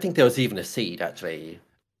 I don't think there was even a seed actually.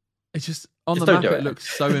 It's just on Just the don't map do it it. looks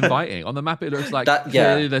so inviting. On the map it looks like That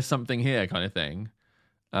clearly yeah, there's something here kind of thing.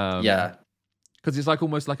 yeah. Because it's like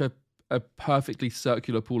almost like a perfectly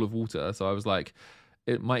circular pool of water. So I was like,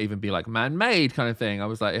 it might even be like man-made kind of thing. I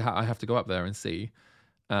was like, I have to go up there and see.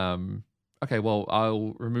 Okay, well,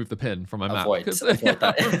 I'll remove the pin from my map Avoid because that.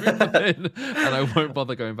 I'll remove the pin and I won't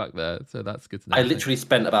bother going back there. So that's good to know. I literally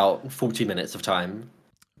spent about 40 minutes of time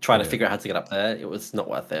trying to Brilliant. figure out how to get up there. It was not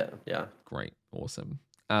worth it. Yeah. Great, awesome.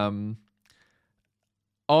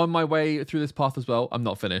 On my way through this path as well, I'm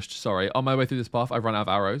not finished. Sorry. On my way through this path, I've run out of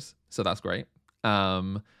arrows, so that's great.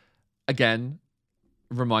 Again,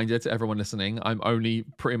 reminder to everyone listening, I'm only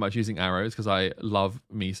pretty much using arrows because I love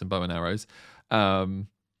me some bow and arrows.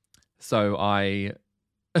 So I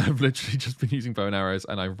have literally just been using bow and arrows,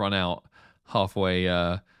 and I run out halfway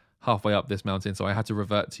up this mountain. So I had to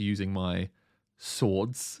revert to using my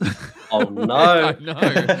swords. Oh no! I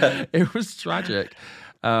know it was tragic.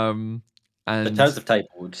 And The turns have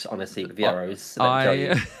tabled, honestly, with the arrows. Let me tell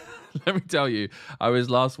you. let me tell you,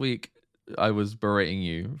 last week I was berating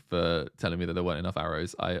you for telling me that there weren't enough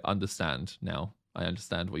arrows. I understand now. I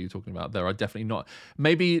understand what you're talking about. There are definitely not.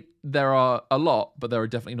 Maybe there are a lot, but there are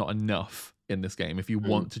definitely not enough in this game. If you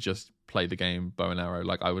want to just play the game bow and arrow,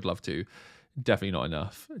 like I would love to, definitely not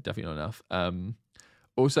enough. Definitely not enough.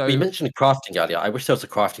 Also, We mentioned crafting earlier. I wish there was a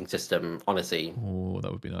crafting system, honestly. oh,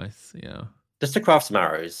 that would be nice. Yeah, Just to craft some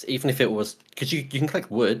arrows, even if it was because you can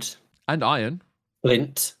collect wood, and iron.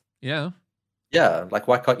 flint. Yeah, Yeah, like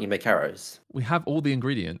why can't you make arrows? we have all the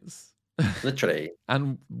ingredients. Literally.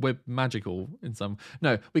 And we're magical in some.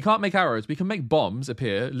 No, we can't make arrows. We can make bombs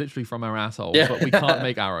appear literally from our asshole, Yeah. but we can't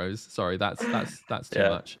make arrows. Sorry, that's too Yeah.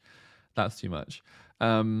 much. That's too much.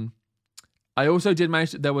 I also did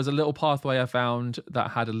manage. There was a little pathway I found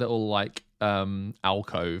that had a little like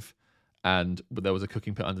alcove, and there was a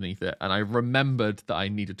cooking pit underneath it. And I remembered that I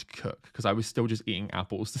needed to cook because I was still just eating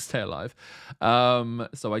apples to stay alive.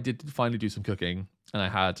 So I did finally do some cooking, and I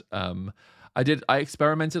had I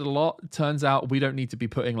experimented a lot. Turns out we don't need to be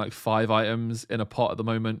putting like 5 items in a pot at the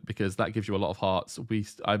moment because that gives you a lot of hearts.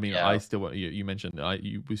 Yeah. I still, you mentioned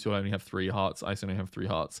we still only have 3 hearts. I still only have 3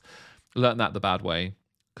 hearts. Learned that the bad way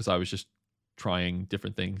because I was just trying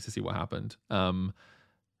different things to see what happened.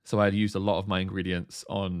 So I had used a lot of my ingredients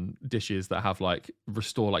on dishes that have like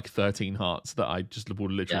restore like 13 hearts that I just will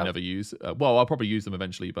literally never use. Well, I'll probably use them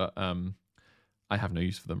eventually, but I have no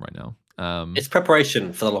use for them right now. It's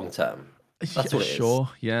preparation for the long term. That's what it is. Sure.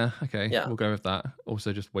 Yeah. Okay. Yeah. We'll go with that.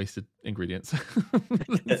 Also, just wasted ingredients.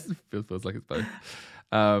 feels like it's both.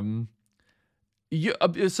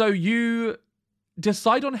 So you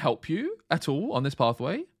decide on help you at all on this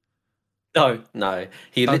pathway? No.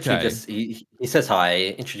 He literally Okay. just he says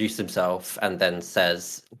hi, introduces himself, and then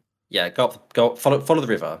says, "Yeah, go follow the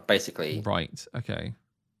river," basically, Right. Okay.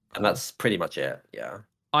 and that's pretty much it. Yeah.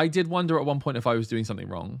 I did wonder at one point if I was doing something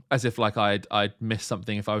wrong, as if like I'd missed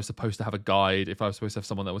something, if I was supposed to have a guide, if I was supposed to have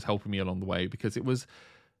someone that was helping me along the way, because it was,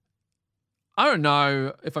 I don't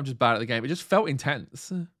know if I'm just bad at the game. It just felt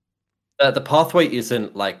intense. The pathway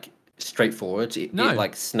isn't like straightforward. No. It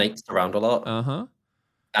like snakes around a lot. Uh-huh.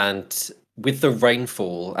 And with the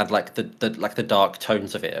rainfall and like the dark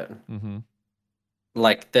tones of it, Mm-hmm.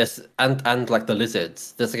 like there's and like the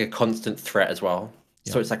lizards, there's like a constant threat as well.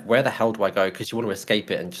 So Yeah. it's like, where the hell do I go? Because you want to escape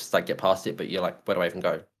it and just like get past it, but you're like, where do I even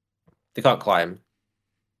go? They can't climb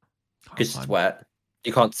because it's wet.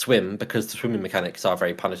 You can't swim because the swimming mechanics are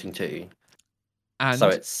very punishing too. And so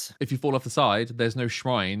it's if you fall off the side, there's no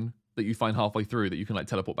shrine that you find halfway through that you can like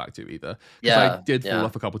teleport back to either. Because I did fall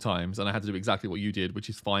off a couple times, and I had to do exactly what you did, which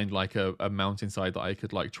is find like a mountainside that I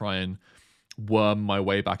could like try and worm my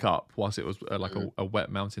way back up whilst it was like a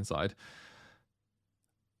wet mountainside.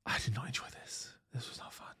 I did not enjoy this. This was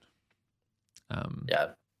not fun.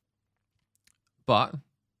 But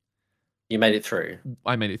you made it through.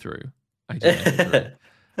 I made it through. I did make it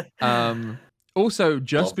through. Also,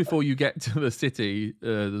 just before you get to the city,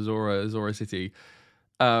 the Zora city,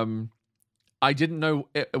 I didn't know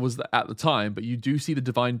it was at the time, but you do see the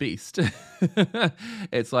divine beast.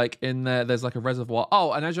 It's like in there. There's like a reservoir.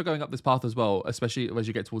 Oh, and as you're going up this path as well, especially as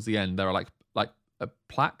you get towards the end, there are like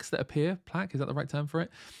plaques that appear. Plaque, is that the right term for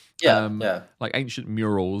it? Yeah. Like ancient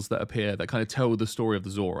murals that appear that kind of tell the story of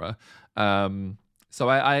the Zora. So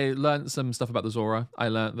I learned some stuff about the Zora. I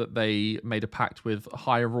learned that they made a pact with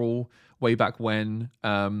Hyrule way back when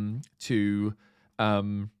to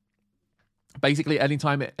basically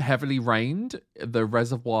anytime it heavily rained, the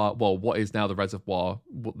reservoir, well, what is now the reservoir,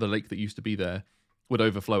 the lake that used to be there, would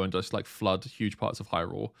overflow and just like flood huge parts of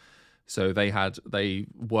Hyrule. So they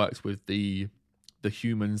worked with the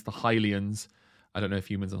humans, the Hylians. I don't know if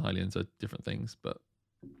humans and Hylians are different things, but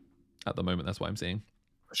at the moment that's what I'm seeing.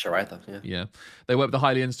 Sure, either. Yeah. They worked with the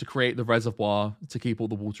Hylians to create the reservoir to keep all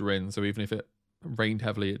the water in, so even if it rained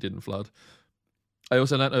heavily, it didn't flood. I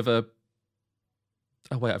also learnt over...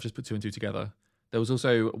 Oh, wait, I've just put two and two together. There was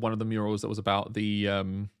also one of the murals that was about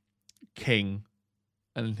the king,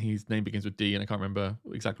 and his name begins with D, and I can't remember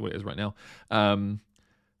exactly what it is right now,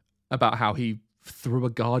 about how he threw a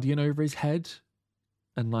guardian over his head,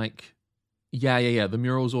 and like... Yeah. The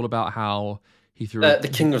mural's all about how he threw... the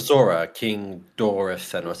King of Zora, King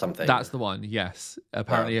Dorothen or something. That's the one, yes.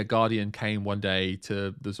 Apparently a guardian came one day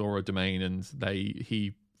to the Zora domain, and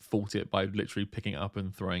he fought it by literally picking it up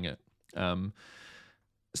and throwing it.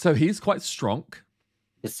 So he's quite strong.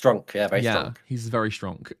 He's strong, very strong. He's very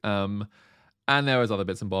strong. And there was other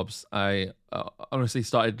bits and bobs. I honestly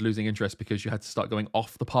started losing interest because you had to start going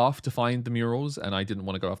off the path to find the murals, and I didn't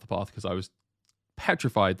want to go off the path because I was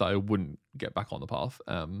petrified that I wouldn't get back on the path.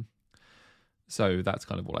 So that's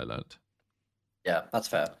kind of what I learned. Yeah, that's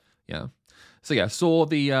fair. Yeah. So yeah, saw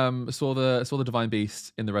the divine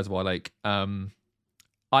beast in the reservoir lake.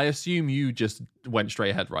 I assume you just went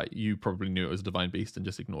straight ahead, right? You probably knew it was a divine beast and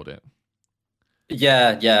just ignored it.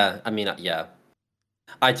 Yeah. I mean, yeah.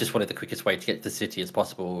 I just wanted the quickest way to get to the city as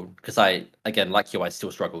possible because I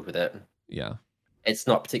still struggled with it. Yeah. It's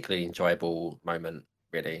not a particularly enjoyable moment,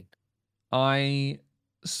 really. I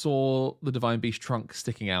saw the divine beast trunk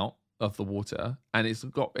sticking out of the water, and it's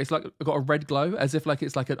got a red glow, as if like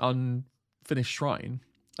it's like an unfinished shrine.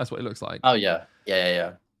 That's what it looks like. Oh yeah.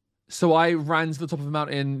 So I ran to the top of the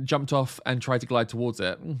mountain, jumped off, and tried to glide towards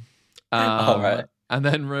it. Right. And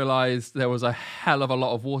then realized there was a hell of a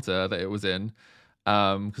lot of water that it was in.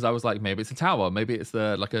 Because I was like, maybe it's a tower, maybe it's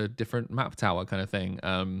like a different map tower kind of thing.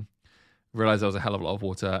 Realized there was a hell of a lot of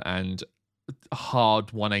water, and hard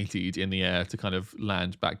 180'd in the air to kind of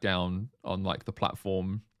land back down on like the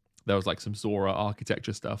platform. There was like some Zora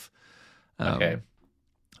architecture stuff. Okay.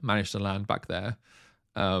 Managed to land back there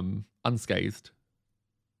unscathed.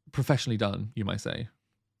 Professionally done, you might say.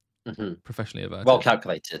 Mm-hmm. Professionally averted. Well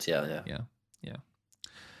calculated, yeah.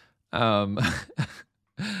 I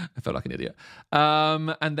felt like an idiot.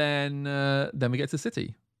 And then we get to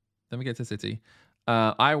city.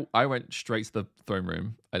 I went straight to the throne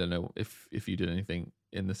room. I don't know if you did anything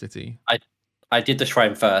in the city. I did the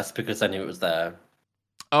shrine first because I knew it was there.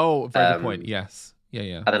 Oh, very good point. Yes.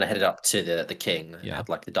 Yeah. And then I headed up to the king and Yeah. had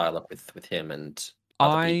like the dialogue with him and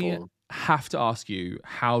other people. I have to ask you,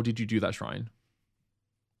 how did you do that shrine?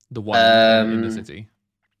 The one in the city.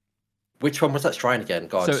 Which one was that shrine again?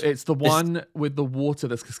 God. So it's the one with the water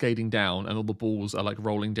that's cascading down and all the balls are like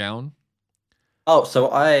rolling down. Oh, so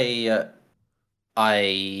I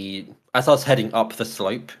as I was heading up the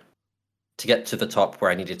slope to get to the top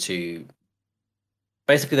where I needed to.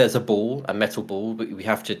 Basically, there's a metal ball, but we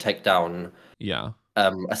have to take down. Yeah.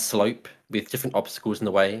 A slope with different obstacles in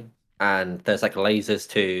the way, and there's like lasers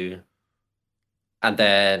too. And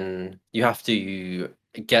then you have to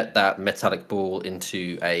get that metallic ball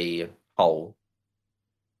into a hole.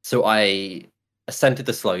 So I ascended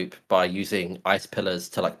the slope by using ice pillars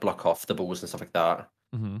to like block off the balls and stuff like that.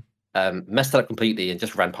 Messed it up completely and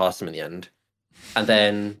just ran past them in the end. And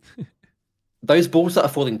then those balls that are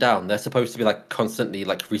falling down, they're supposed to be like constantly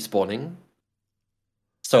like respawning.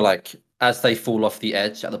 So like as they fall off the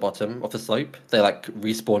edge at the bottom of the slope, they like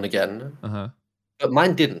respawn again. But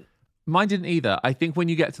mine didn't. Mine didn't either. I think when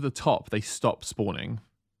you get to the top, they stop spawning.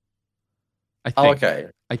 Okay.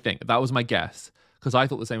 I think that was my guess because I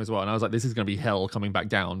thought the same as well, and I was like, "This is going to be hell coming back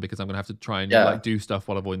down because I'm going to have to try and like do stuff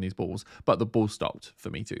while avoiding these balls." But the ball stopped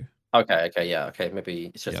for me too. Okay,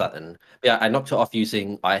 maybe it's just that then. Yeah, I knocked it off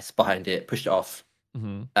using ice behind it, pushed it off.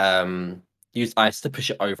 Used ice to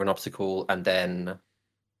push it over an obstacle, and then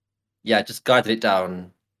just guided it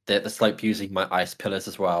down the slope using my ice pillars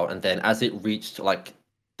as well. And then as it reached like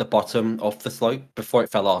the bottom of the slope, before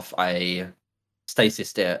it fell off, I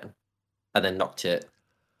stasised it and then knocked it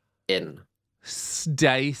in.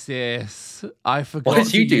 Stasis. I forgot. What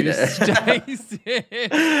did you do there? Stasis.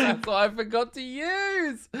 That's what I forgot to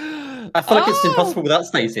use. I feel like it's impossible without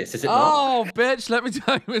stasis, is it not? Oh, bitch, let me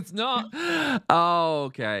tell you it's not. Oh,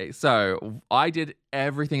 okay. So I did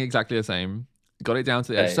everything exactly the same. Got it down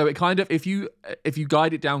to the edge. So it kind of, if you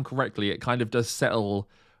guide it down correctly, it kind of does settle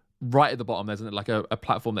right at the bottom. There's like a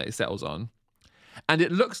platform that it settles on. And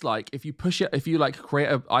it looks like if you push it, if you like create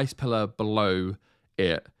an ice pillar below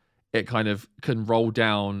it, it kind of can roll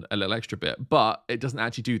down a little extra bit, but it doesn't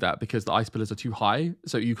actually do that because the ice pillars are too high.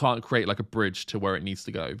 So you can't create like a bridge to where it needs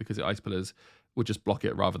to go because the ice pillars would just block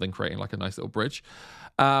it rather than creating like a nice little bridge.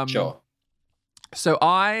 Sure. So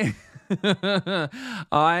I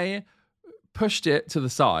pushed it to the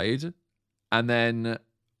side and then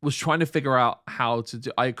was trying to figure out how to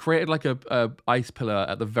do. I created like a ice pillar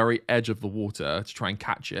at the very edge of the water to try and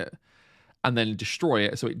catch it and then destroy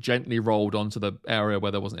it so it gently rolled onto the area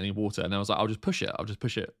where there wasn't any water. And I was like, I'll just push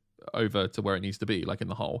it over to where it needs to be, like in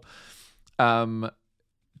the hole.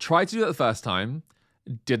 Tried to do that the first time,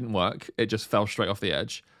 didn't work. It just fell straight off the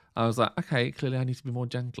edge. I was like, okay, clearly I need to be more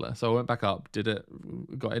gentler. So I went back up, did it,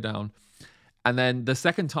 got it down. And then the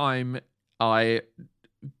second time I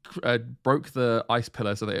broke the ice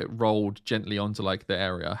pillar so that it rolled gently onto like the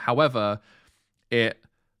area. However, it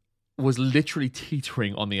was literally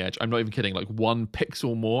teetering on the edge. I'm not even kidding. Like 1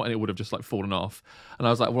 pixel more and it would have just like fallen off. And I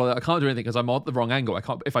was like, well, I can't do anything because I'm at the wrong angle. I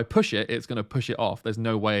can't. If I push it, it's going to push it off. There's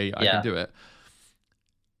no way I can do it.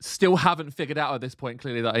 Still haven't figured out at this point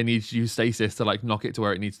clearly that I need to use stasis to like knock it to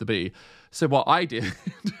where it needs to be. So what I did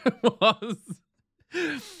was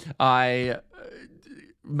I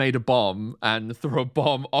made a bomb and threw a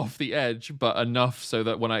bomb off the edge, but enough so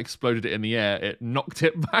that when I exploded it in the air, it knocked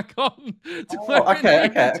it back on to where it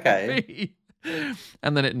needed to be.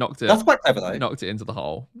 And then it knocked it. That's quite clever, though. Knocked it into the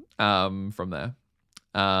hole. From there.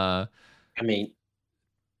 I mean,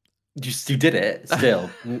 you did it still.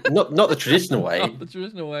 not the traditional way. Not the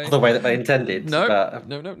traditional way. The way that they intended. No. But...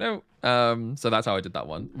 No. So that's how I did that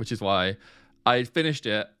one, which is why I finished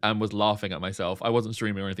it and was laughing at myself. I wasn't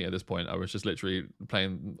streaming or anything at this point. I was just literally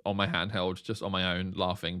playing on my handheld, just on my own,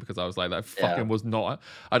 laughing because I was like, that fucking was not.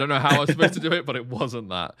 I don't know how I was supposed to do it, but it wasn't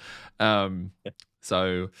that.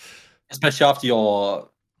 So, especially after your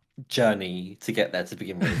journey to get there to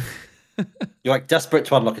begin with. You're like desperate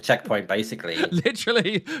to unlock a checkpoint, basically.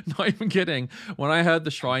 Literally, not even kidding. When I heard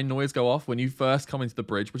the shrine noise go off when you first come into the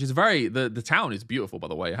bridge, which is the town is beautiful, by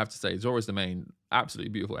the way, I have to say. Zora's Domain,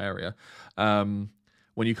 absolutely beautiful area.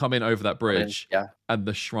 When you come in over that bridge and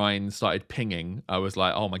the shrine started pinging, I was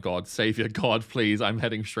like, oh my God, Savior God, please, I'm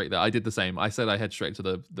heading straight there. I did the same. I said I head straight to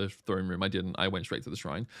the throne room. I didn't. I went straight to the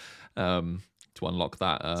shrine. To unlock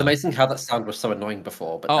that. It's amazing how that sound was so annoying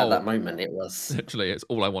before, but at that moment it was literally it's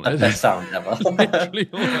all I wanted. The best sound ever. Literally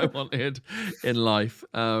all I wanted in life.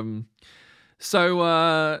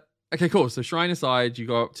 So Okay, cool. So shrine aside, you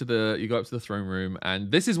go up to the throne room, and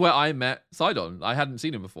this is where I met Sidon. I hadn't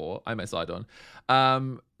seen him before. I met Sidon.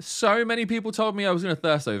 So many people told me I was gonna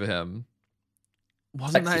thirst over him.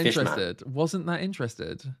 Wasn't Sexy that fish man. interested? Wasn't that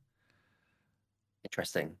interested?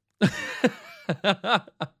 Interesting. I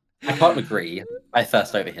can't agree. I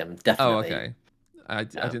thirst over him, Oh, definitely. okay. I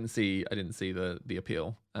didn't see the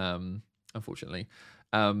appeal, unfortunately.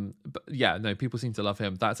 But yeah, no, people seem to love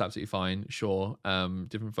him. That's absolutely fine. Sure.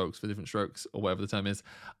 Different folks for different strokes, or whatever the term is.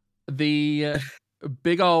 The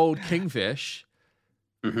big old kingfish,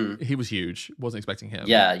 he was huge. Wasn't expecting him.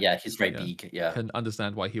 Yeah, he's very big. Yeah. Can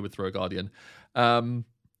understand why he would throw a guardian. And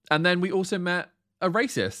then we also met a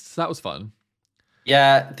racist. So that was fun.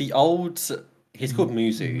 Yeah, he's called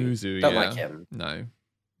Muzu. Muzu, Don't yeah. like him. No,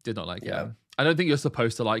 did not like Yeah. him. I don't think you're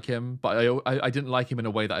supposed to like him, but I didn't like him in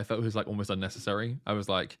a way that I felt was like almost unnecessary. I was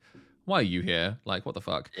like, why are you here? Like, what the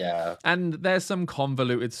fuck? Yeah. And there's some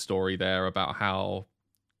convoluted story there about how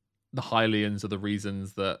the Hylians are the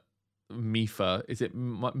reasons that Mifa, is it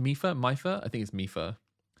Mifa? I think it's Mifa.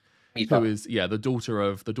 Who is the daughter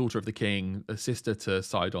of the king, the sister to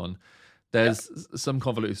Sidon. There's some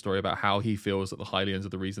convoluted story about how he feels that the Hylians are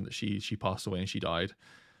the reason that she passed away and she died.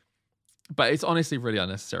 But it's honestly really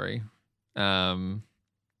unnecessary. He's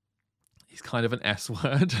kind of an S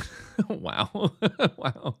word. Wow.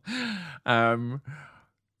 Wow.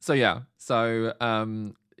 So yeah. So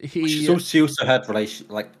She also had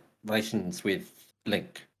relations with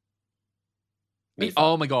Link. Mifa.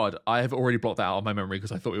 Oh my god, I have already blocked that out of my memory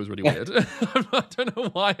because I thought it was really weird. I don't know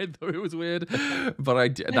why I thought it was weird,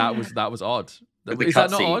 but that was odd. Is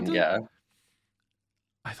that not odd? Yeah.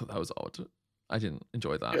 I thought that was odd. I didn't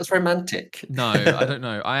enjoy that. It was romantic. No, I don't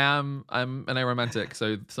know. I'm an aromantic,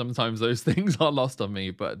 so sometimes those things are lost on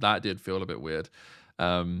me, but that did feel a bit weird.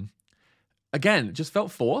 Again, it just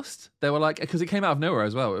felt forced. They were like, because it came out of nowhere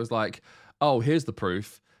as well. It was like, oh, here's the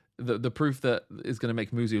proof. The proof that is going to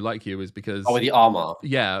make Muzu like you is because with the armor.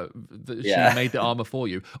 Yeah, she made the armor for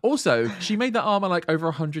you. Also, she made that armor like over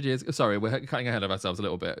 100 years. Sorry, we're cutting ahead of ourselves a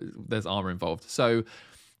little bit. There's armor involved. So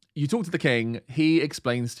you talk to the king. He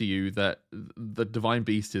explains to you that the divine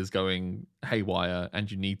beast is going haywire,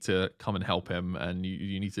 and you need to come and help him, and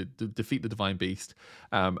you need to defeat the divine beast.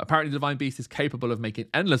 Apparently, the divine beast is capable of making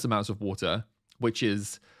endless amounts of water, which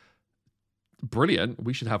is brilliant.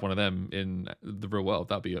 We should have one of them in the real world.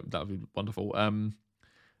 That'd be wonderful.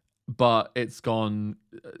 But it's gone.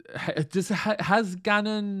 Has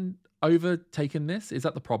Ganon overtaken this? Is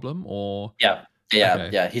that the problem, or Yeah.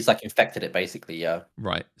 He's like infected it basically. Yeah.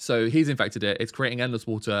 Right. So he's infected it. It's creating endless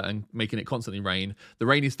water and making it constantly rain. The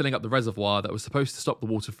rain is filling up the reservoir that was supposed to stop the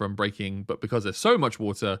water from breaking, but because there's so much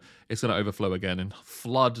water, it's going to overflow again and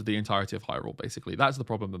flood the entirety of Hyrule. Basically, that's the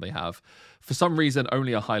problem that they have. For some reason,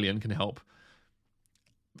 only a Hylian can help.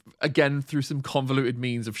 Again, through some convoluted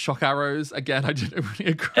means of shock arrows. Again, I didn't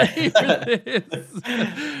really agree with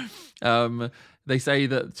this. They say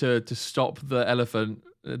that to stop the elephant,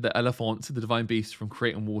 the divine beast, from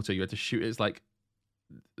creating water, you had to shoot its like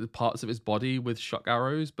parts of its body with shock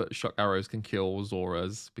arrows, but shock arrows can kill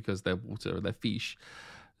Zoras because they're water, they're fish.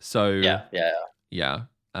 So yeah.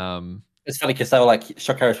 It's funny because they were like,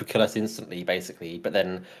 shock arrows would kill us instantly, basically. But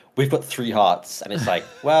then we've got 3 hearts, and it's like,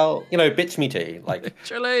 well, bitch me too. Like,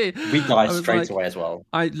 literally, we die straight away as well.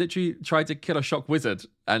 I literally tried to kill a shock wizard,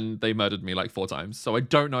 and they murdered me like 4 times. So I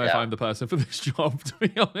don't know if I'm the person for this job, to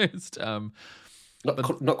be honest.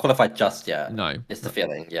 Not qualified just yet. No, it's the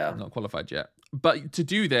feeling. Yeah, not qualified yet. But to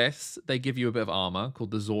do this, they give you a bit of armor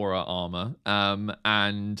called the Zora armor,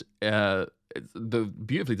 and it's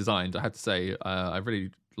beautifully designed. I have to say, I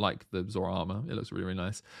really like the Zora armor. It looks really, really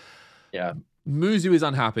nice. Yeah. Muzu is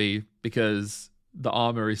unhappy because the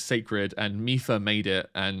armor is sacred and Mifa made it,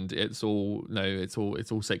 and it's all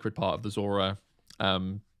sacred part of the Zora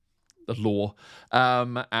the lore.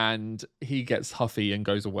 And he gets huffy and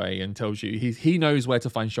goes away and tells you he knows where to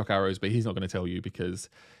find shock arrows, but he's not going to tell you because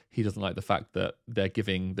he doesn't like the fact that they're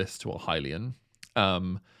giving this to a Hylian.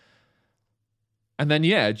 And then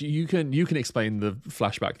you can explain the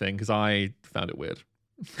flashback thing because I found it weird.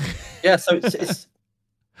 Yeah, so it's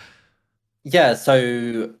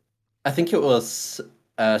so I think it was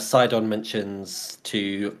Sidon mentions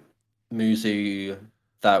to Muzu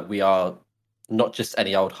that we are not just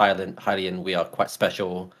any old Hylian, we are quite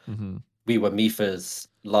special. Mm-hmm. We were Mifa's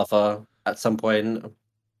lover at some point.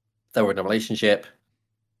 They were in a relationship.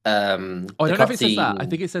 I don't know if it says that. I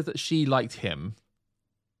think it says that she liked him.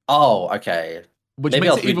 Oh, okay. Which Maybe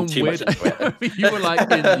makes it even weirder. You were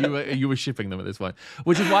like you were shipping them at this point,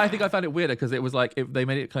 which is why I think I found it weirder because it was like they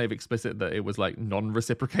made it kind of explicit that it was like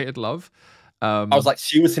non-reciprocated love. I was like,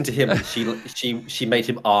 she was into him, and she made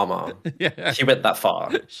him armor. Yeah, She went that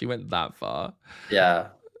far. she went that far. Yeah.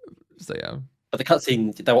 So yeah, But the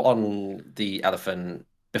cutscene, they were on the elephant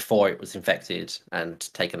before it was infected and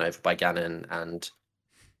taken over by Ganon, and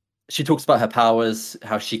she talks about her powers,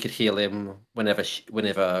 how she could heal him whenever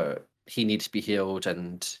he needed to be healed,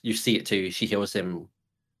 and you see it too. She heals him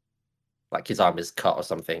like his arm is cut or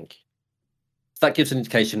something. So that gives an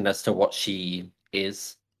indication as to what she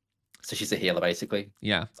is. So she's a healer, basically.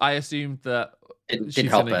 yeah. I assumed that It she's didn't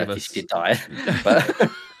help gonna her give because us. she did die. But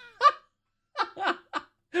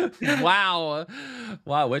Wow,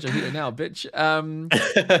 where's your heater now, bitch?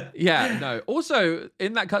 Yeah, no. Also,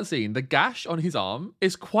 in that cutscene, the gash on his arm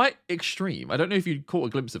is quite extreme. I don't know if you caught a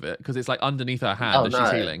glimpse of it because it's like underneath her hand as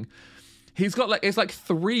she's healing. He's got like, it's like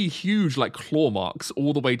 3 huge like claw marks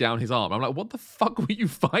all the way down his arm. I'm like, what the fuck were you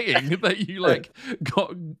fighting that you like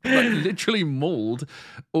got like literally mauled,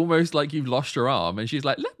 almost like you've lost your arm? And she's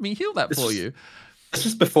like, let me heal that for you. This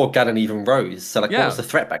was before Ganon even rose. So like, Yeah. what was the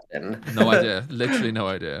threat back then? No idea. Literally no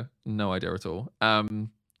idea. No idea at all.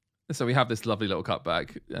 So we have this lovely little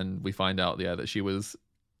cutback, and we find out, yeah, that she was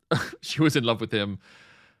in love with him.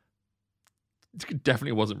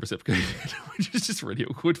 Definitely wasn't reciprocated, which is just really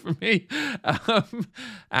awkward for me.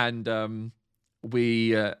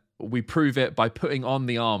 We prove it by putting on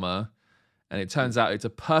the armor, and it turns out it's a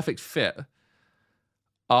perfect fit.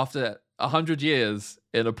 After 100 years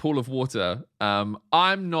in a pool of water,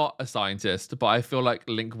 I'm not a scientist, but I feel like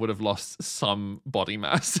Link would have lost some body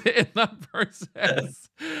mass in that process.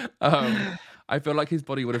 I feel like his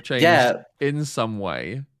body would have changed in some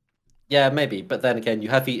way. Yeah, maybe. But then again, you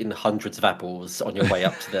have eaten hundreds of apples on your way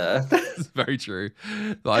up to the... It's very true.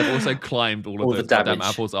 But I've also climbed all of those goddamn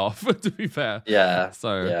apples off, to be fair. Yeah.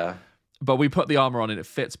 So, yeah. But we put the armor on and it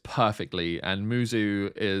fits perfectly. And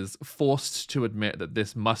Muzu is forced to admit that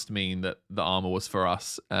this must mean that the armor was for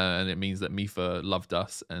us. And it means that Mipha loved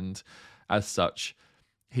us. And as such,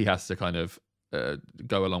 he has to kind of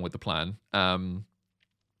go along with the plan.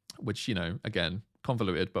 Which, you know, again,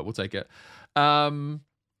 convoluted, but we'll take it.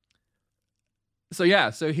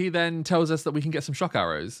 So he then tells us that we can get some shock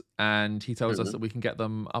arrows, and he tells us that we can get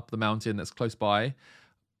them up the mountain that's close by,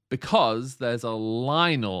 because there's a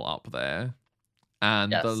Lynel up there,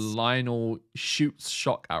 and the Lynel shoots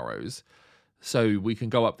shock arrows, so we can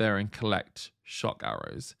go up there and collect shock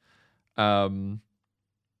arrows.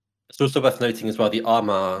 It's also worth noting as well, the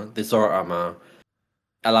armor, the Zora armor,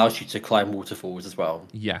 allows you to climb waterfalls as well.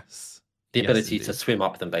 Yes. The ability to swim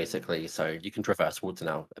up them, basically, so you can traverse water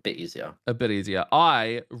now a bit easier.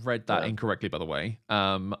 I read that incorrectly, by the way.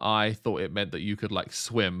 I thought it meant that you could like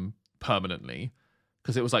swim permanently,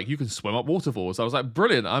 because it was like you can swim up waterfalls. I was like,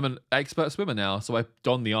 brilliant! I'm an expert swimmer now. So I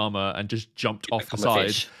donned the armor and just jumped off the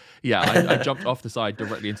side. Yeah, I jumped off the side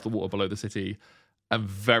directly into the water below the city, and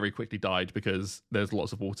very quickly died because there's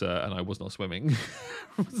lots of water and I was not swimming.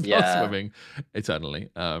 Not swimming eternally.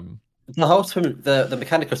 The whole the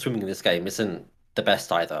mechanic of swimming in this game isn't the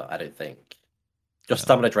best either, I don't think. Your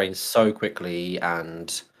stamina drains so quickly,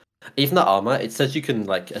 and even the armor, it says you can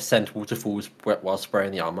like ascend waterfalls whilst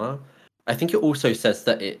wearing the armor. I think it also says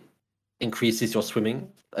that it increases your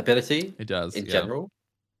swimming ability. It does in general.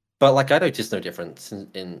 But like I noticed no difference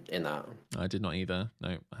in that. I did not either.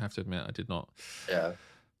 No, I have to admit I did not. Yeah.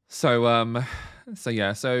 So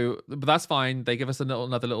but that's fine. They give us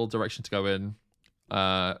another little direction to go in.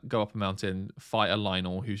 Go up a mountain, fight a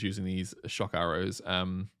Lynel who's using these shock arrows.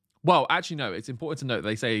 Well, actually, no, it's important to note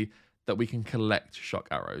they say that we can collect shock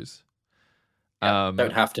arrows.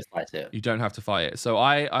 Don't have to fight it. You don't have to fight it. So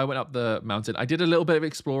I went up the mountain. I did a little bit of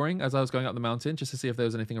exploring as I was going up the mountain just to see if there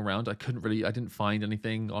was anything around. I didn't find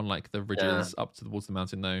anything on like the ridges up towards the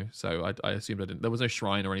mountain though. So I assumed there was no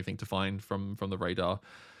shrine or anything to find from the radar.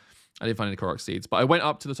 I didn't find any Korok seeds, but I went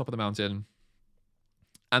up to the top of the mountain.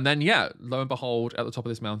 And then, lo and behold, at the top of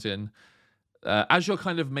this mountain, as you're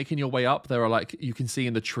kind of making your way up, there are like, you can see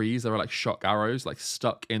in the trees, there are like shock arrows like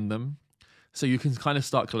stuck in them. So you can kind of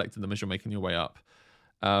start collecting them as you're making your way up.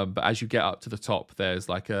 But as you get up to the top, there's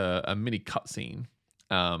like a mini cutscene.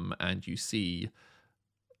 And you see,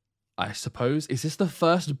 I suppose, is this the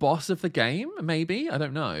first boss of the game? Maybe? I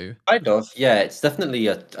don't know. Kind of. Yeah, it's definitely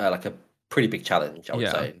a pretty big challenge, I would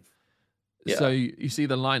say. Yeah. So you see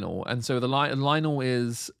the Lynel, and so the Lynel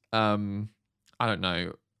is, I don't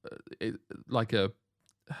know, like a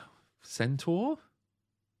centaur?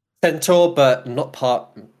 Centaur, but not part...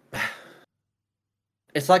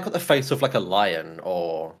 It's like got the face of like a lion,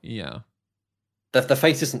 or... Yeah. The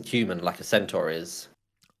face isn't human like a centaur is.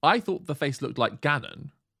 I thought the face looked like Ganon.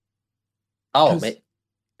 Oh,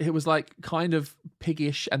 it was like kind of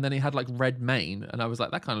piggish, and then it had like red mane, and I was like,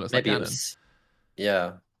 that kind of looks like Ganon.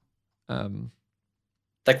 Yeah. Um,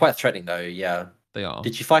 They're quite threatening though, yeah. they are.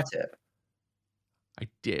 Did you fight it? I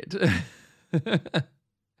did.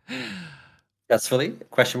 Successfully?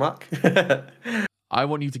 Question mark. I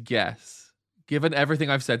want you to guess. Given everything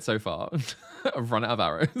I've said so far, I've run out of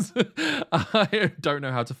arrows. I don't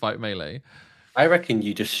know how to fight melee. I reckon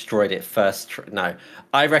you destroyed it first. No,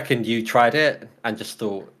 I reckon you tried it and just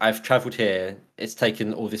thought, I've traveled here. It's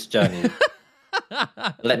taken all this journey.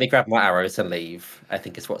 Let me grab my arrows and leave. I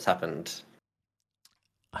think is what's happened.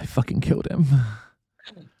 I fucking killed him.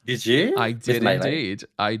 Did you? I With did melee? indeed.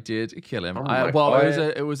 I did kill him. Oh my Well,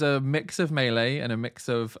 God. it was a mix of melee and a mix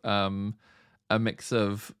of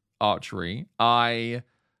archery. I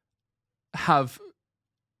have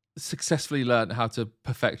successfully learned how to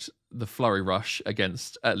perfect the flurry rush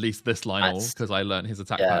against at least this Lionel Nice. because I learned his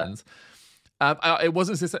attack Yeah. patterns. It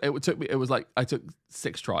wasn't. It took me. It was like I took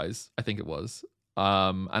 6 tries. I think it was.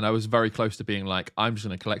 And I was very close to being like, I'm just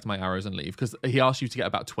going to collect my arrows and leave because he asked you to get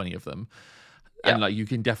about 20 of them, and Yeah. like you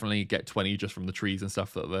can definitely get 20 just from the trees and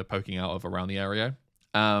stuff that they're poking out of around the area.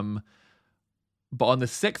 But on the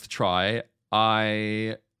 6th try,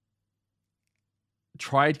 I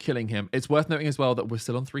tried killing him. It's worth noting as well that we're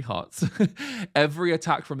still on 3 hearts. Every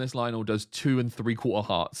attack from this Lionel does 2 3/4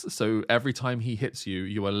 hearts. So every time he hits you,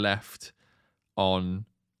 you are left on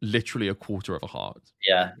literally a quarter of a heart.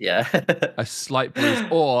 Yeah. Yeah. A slight bruise,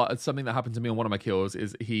 or something that happened to me on one of my kills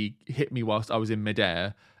is he hit me whilst I was in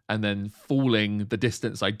midair, and then falling the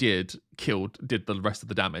distance I did the rest of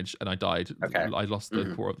the damage, and I died. Okay. I lost the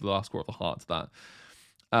Mhm. last quarter of the heart to that.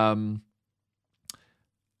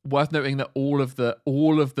 Worth noting that all of the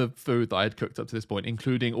food that I had cooked up to this point,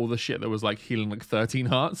 including all the shit that was like healing like 13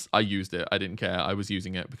 hearts, I used it. I didn't care. I was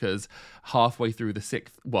using it because halfway through the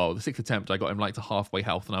sixth attempt, I got him like to halfway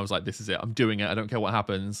health, and I was like, "This is it. I'm doing it. I don't care what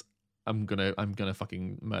happens. I'm gonna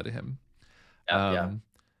fucking murder him." Yeah.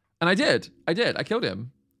 And I did. I killed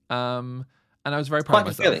him. And I was very proud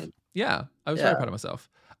Quite of a myself. feeling. Yeah, I was very Yeah. proud of myself.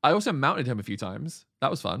 I also mounted him a few times. That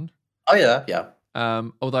was fun. Oh yeah. Yeah.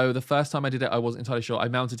 Although the first time I did it, I wasn't entirely sure. I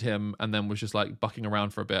mounted him and then was just like bucking around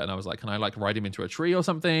for a bit, and I was like, "Can I like ride him into a tree or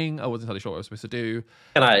something?" I wasn't entirely sure what I was supposed to do.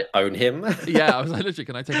 Can I own him? Yeah, I was like, literally,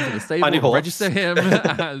 can I take him to the stable My new and horse. register him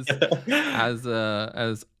as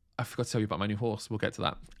I forgot to tell you about my new horse. We'll get to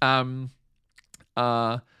that.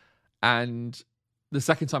 And the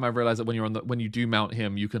second time I realized that when you do mount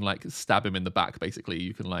him, you can like stab him in the back. Basically,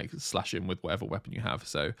 you can like slash him with whatever weapon you have.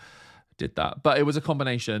 So did that, but it was a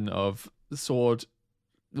combination of the sword,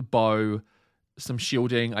 the bow, some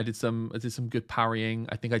shielding. I did some good parrying.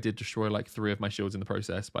 I think I did destroy like 3 of my shields in the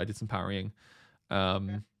process, but I did some parrying.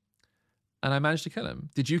 And I managed to kill him.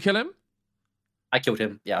 Did you kill him? I killed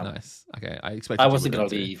him. Yeah. Nice. Okay, I expected I you wasn't were gonna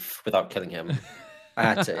going to. leave without killing him. I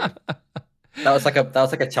had to. That was like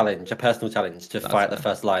a challenge, a personal challenge to fight the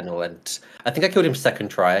first Lionel, and I think I killed him second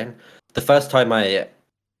try. The first time I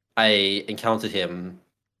encountered him,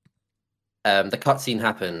 the cutscene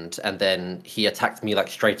happened, and then he attacked me like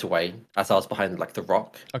straight away as I was behind like the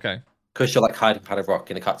rock. Okay. Because you're like hiding behind a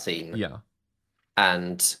rock in a cutscene. Yeah.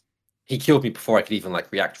 And he killed me before I could even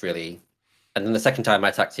like react really. And then the second time I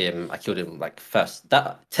attacked him, I killed him like first.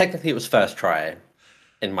 That technically it was first try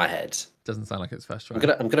in my head. Doesn't sound like it's first try.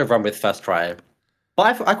 I'm gonna run with first try.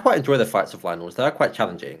 But I quite enjoy the fights of Lionels. They are quite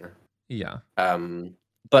challenging. Yeah.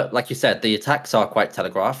 But like you said, the attacks are quite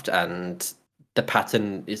telegraphed, and the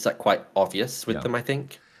pattern is like quite obvious with them. I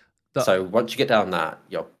think. So once you get down that,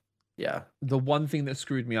 yeah. The one thing that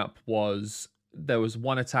screwed me up was there was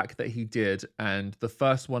one attack that he did, and the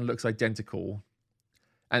first one looks identical,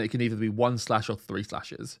 and it can either be 1 slash or 3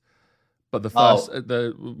 slashes. But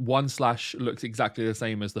the 1 slash looks exactly the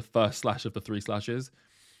same as the first slash of the 3 slashes.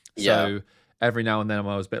 So every now and then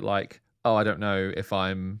I was a bit like, oh, I don't know if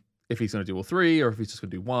he's going to do all 3 or if he's just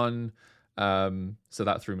going to do 1. So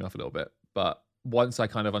that threw me off a little bit. But once I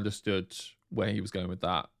kind of understood where he was going with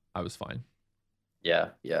that, I was fine.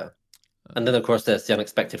 Yeah. And then of course there's the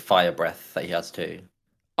unexpected fire breath that he has too.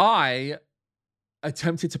 I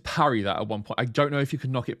attempted to parry that at one point. I don't know if you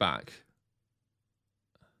can knock it back.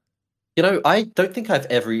 You know, I don't think I've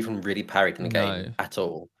ever even really parried in a game at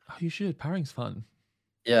all. Oh, you should. Parrying's fun.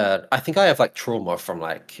 Yeah, I think I have like trauma from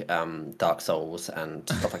like Dark Souls and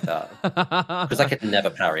stuff like that. Because I could never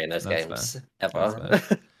parry in those games ever.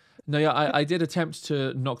 No, yeah, I did attempt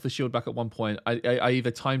to knock the shield back at one point. I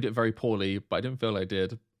either timed it very poorly, but I didn't feel I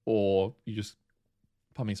did, or you just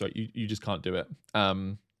you just can't do it.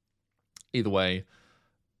 Either way,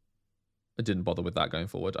 I didn't bother with that going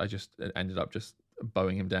forward. I just ended up just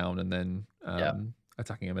bowing him down and then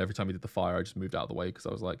attacking him. Every time he did the fire, I just moved out of the way because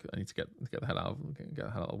I was like, I need to get the hell out of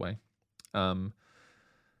the way.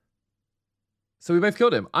 So we both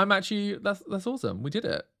killed him. I'm actually that's awesome. We did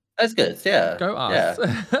it. That's good. Yeah. Go Yeah.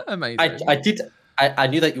 us. Amazing. I did. I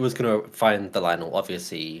knew that you was gonna find the Lionel.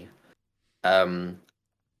 Obviously, there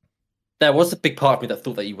was a big part of me that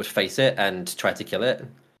thought that you would face it and try to kill it.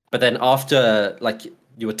 But then after like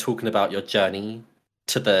you were talking about your journey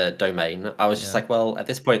to the domain, I was just like, well, at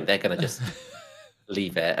this point they're gonna just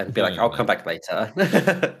leave it and be like, I'll come back later.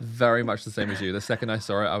 Very much the same as you. The second I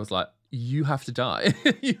saw it, I was like, you have to die.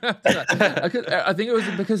 You have to die. I think it was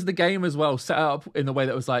because the game as well set up in the way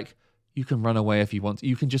that was like, you can run away if you want to.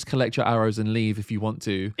 You can just collect your arrows and leave if you want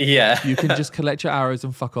to. Yeah. You can just collect your arrows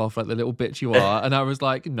and fuck off like the little bitch you are. And I was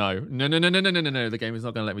like, no. The game is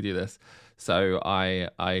not going to let me do this. So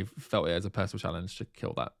I felt it as a personal challenge to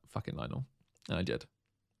kill that fucking Lionel. And I did.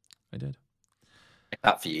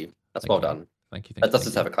 Clap for you. That's well done. Thank you. That does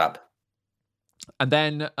deserve a clap. And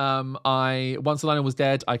then once the Lionel was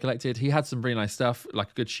dead, I collected. He had some really nice stuff,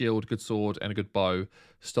 like a good shield, good sword, and a good bow.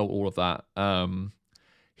 Stole all of that.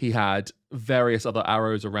 He had various other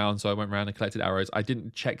arrows around, so I went around and collected arrows. I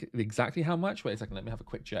didn't check exactly how much. Wait a second, let me have a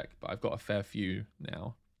quick check. But I've got a fair few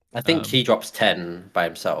now. I think he drops 10 by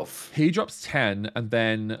himself. He drops 10, and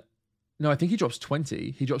then no, I think he drops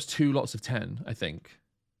 20. He drops 2 lots of 10, I think.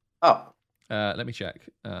 Oh. Let me check.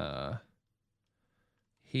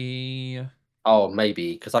 Oh,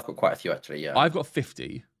 maybe because I've got quite a few actually. Yeah, I've got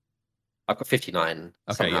 50. I've got 59.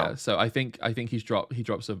 Okay, somehow. yeah. So I think he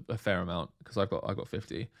drops a fair amount because I've got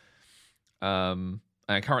 50. And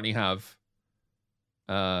I currently have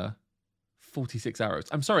 46 arrows.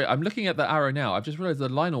 I'm sorry, I'm looking at the arrow now. I've just realized the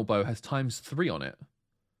Lionel bow has ×3 on it.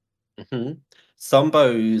 Mm-hmm. Some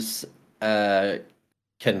bows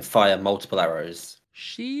can fire multiple arrows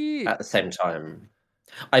at the same time.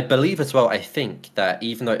 I believe as well. I think that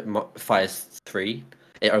even though it fires 3,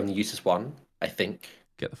 it only uses 1. I think.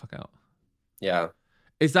 Get the fuck out. Yeah.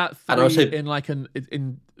 Is that 3 and also, in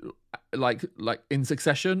in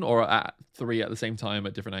succession or at 3 at the same time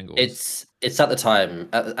at different angles? It's at the time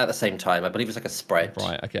at the same time. I believe it's like a spread.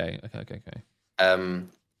 Right. Okay.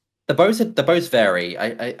 The bows vary.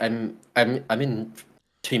 I'm in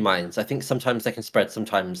 2 minds. I think sometimes they can spread.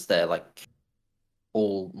 Sometimes they're like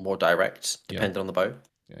all more direct, depending on the bow.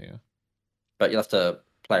 Yeah. But you'll have to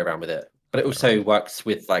play around with it. But it also works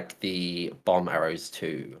with like the bomb arrows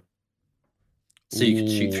too. So you can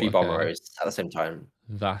shoot 3 bomb arrows at the same time.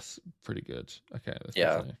 That's pretty good. Okay.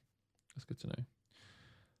 That's good to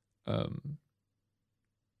know.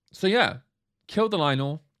 So yeah, killed the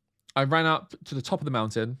Lionel. I ran up to the top of the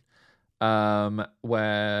mountain,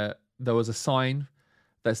 where there was a sign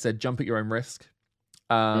that said "Jump at your own risk."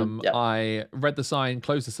 I read the sign,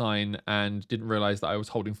 closed the sign, and didn't realize that I was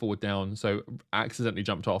holding forward down, so accidentally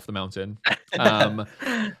jumped off the mountain.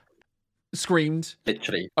 Screamed,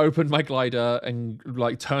 literally, opened my glider, and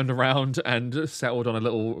like turned around and settled on a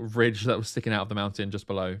little ridge that was sticking out of the mountain just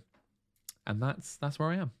below. And that's where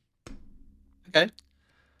I am. Okay.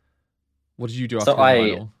 What did you do after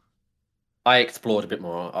Lionel? I explored a bit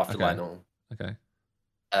more after Lionel. Okay.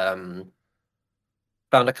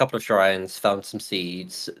 Found a couple of shrines, found some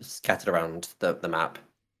seeds scattered around the map.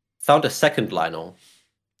 Found a second Lionel.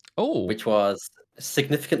 Oh. Which was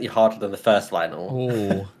significantly harder than the first Lionel.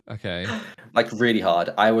 Oh, okay. Like really hard.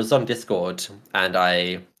 I was on Discord and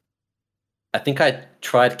I think I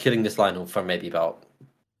tried killing this Lionel for maybe about,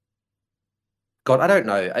 God, I don't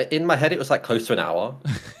know. In my head, it was like close to an hour.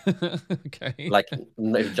 Okay. Like,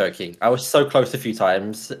 no joking. I was so close a few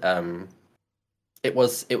times. It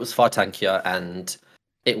was far tankier and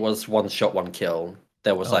it was 1 shot, 1 kill.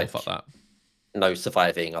 There was fuck that. No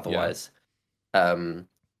surviving otherwise.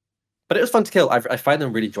 But it was fun to kill. I find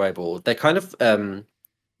them really enjoyable. They're kind of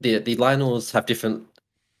the Lionels have different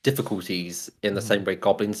difficulties in the same way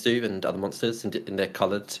goblins do and other monsters in their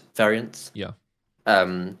coloured variants. Yeah.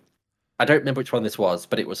 I don't remember which one this was,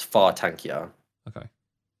 but it was far tankier. Okay.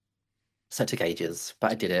 So it took ages,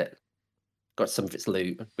 but I did it. Got some of its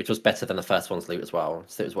loot, which was better than the first one's loot as well,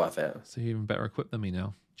 so it was worth it. So you're even better equipped than me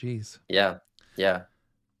now. Jeez. Yeah.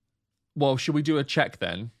 Well, should we do a check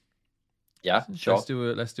then? Yeah, sure.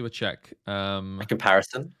 Let's do a check. A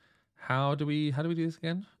comparison. How do we do this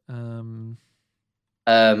again?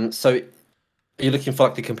 So are you looking for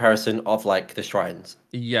like the comparison of like the shrines?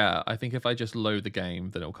 Yeah, I think if I just load the game,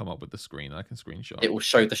 then it'll come up with the screen. I can screenshot. It will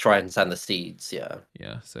show the shrines and the seeds. Yeah.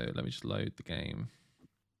 Yeah. So let me just load the game.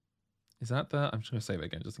 Is that the? I'm just gonna save it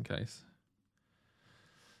again just in case.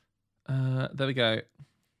 There we go.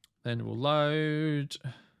 Then we'll load.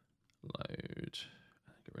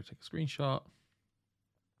 Get ready to take a screenshot.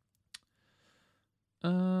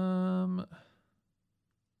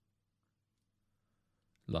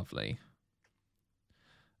 Lovely.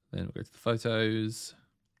 Then we'll go to the photos.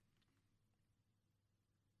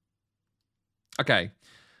 Okay.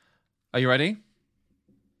 Are you ready?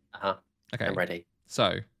 Uh-huh. Okay. I'm ready.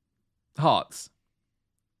 So, hearts.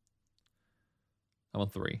 I'm on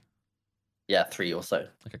 3. Yeah, 3 or so.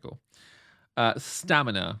 Okay, cool.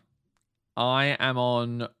 Stamina. I am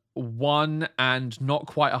on 1 and not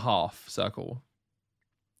quite a half circle.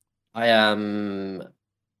 I am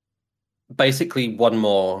basically 1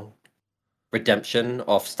 more redemption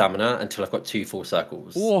of stamina until I've got 2 full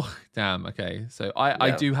circles. Oh, damn. Okay. So I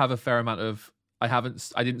Yeah. do have a fair amount of. I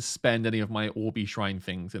didn't spend any of my Orby Shrine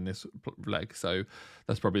things in this leg, so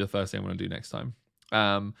that's probably the first thing I'm going to do next time.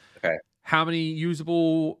 Okay. How many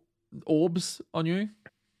usable orbs on you?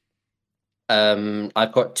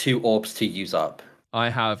 I've got 2 orbs to use up. I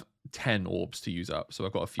have 10 orbs to use up, so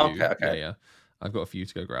I've got a few. Okay. Yeah. I've got a few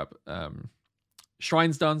to go grab.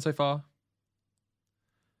 Shrine's done so far.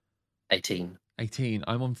 18. 18.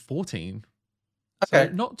 I'm on 14. Okay.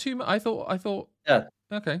 So not too much. I thought. Yeah.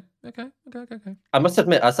 Okay. I must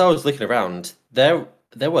admit, as I was looking around, there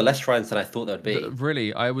were less shrines than I thought there'd be.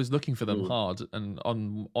 Really, I was looking for them hard, and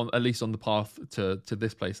on at least on the path to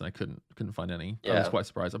this place, and I couldn't find any. I was quite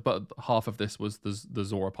surprised. But half of this was the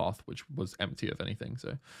Zora path, which was empty of anything.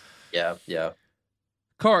 So yeah.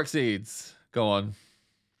 Korok seeds, go on.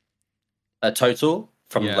 A total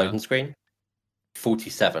from the loading screen,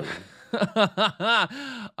 47.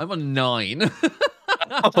 I'm on 9.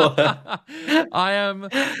 I am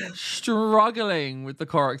struggling with the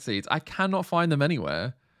Korok seeds. I cannot find them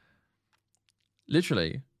anywhere.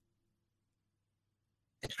 Literally.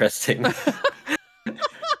 Interesting.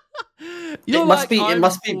 It must be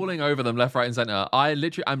falling over them left, right, and center.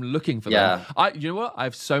 I'm looking for them. You know what? I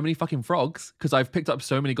have so many fucking frogs because I've picked up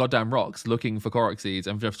so many goddamn rocks looking for Korok seeds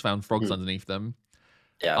and just found frogs underneath them.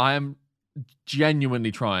 Yeah. I am genuinely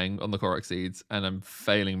trying on the Korok seeds and I'm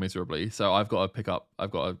failing miserably. So I've got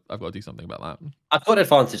to do something about that. I've got an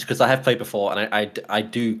advantage because I have played before and I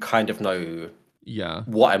do kind of know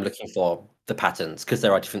what I'm looking for, the patterns, because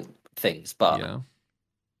there are different things, but you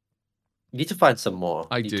need to find some more.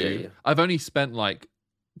 I do. I've only spent like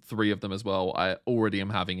 3 of them as well. I already am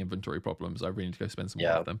having inventory problems. I really need to go spend some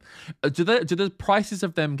more of them. Do the prices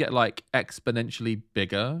of them get like exponentially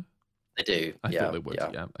bigger? They do. I thought they would.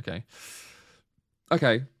 Yeah.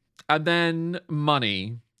 Okay. And then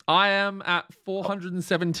money. I am at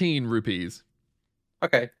 417 rupees.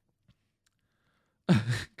 Okay.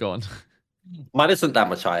 Go on. Mine isn't that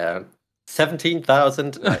much higher.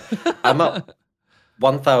 17,000. No, I'm up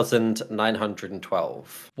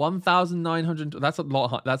 1,912. 1,900. That's a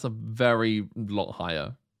lot. That's a very lot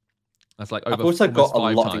higher. That's like over. I've also got a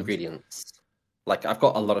lot times. of ingredients. Like I've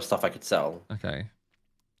got a lot of stuff I could sell. Okay.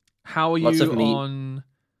 How are you on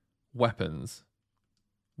weapons?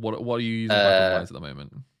 What are you using weapon-wise at the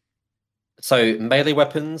moment? So melee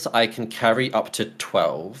weapons, I can carry up to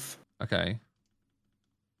 12. Okay.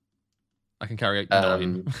 I can carry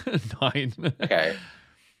 9. 9. Okay.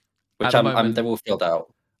 Which they're all filled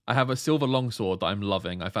out. I have a silver longsword that I'm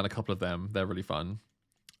loving. I found a couple of them. They're really fun.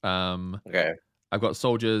 Okay. I've got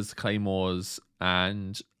soldiers, claymores,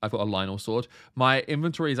 and I've got a Lionel sword. My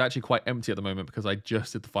inventory is actually quite empty at the moment because I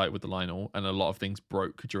just did the fight with the Lionel, and a lot of things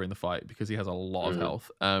broke during the fight because he has a lot of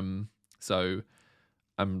health. So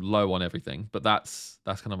I'm low on everything, but that's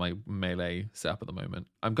kind of my melee setup at the moment.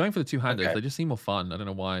 I'm going for the 2-handers. Okay. They just seem more fun. I don't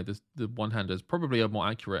know why. The 1-handers probably are more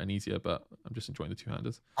accurate and easier, but I'm just enjoying the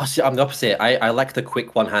 2-handers. Oh, see, I'm the opposite. I like the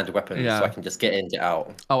quick 1-handed weapons, so I can just get in, get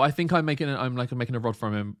out. Oh, I think I'm making a rod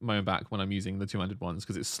from my own back when I'm using the 2-handed ones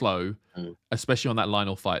because it's slow, especially on that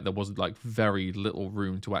Lionel fight. There was like very little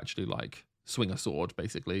room to actually like swing a sword,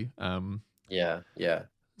 basically. Yeah.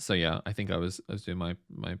 So yeah, I think I was doing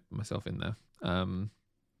myself in there.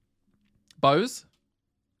 Bows?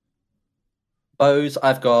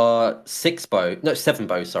 I've got 7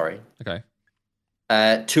 bows, sorry. Okay.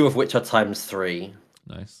 2 of which are ×3.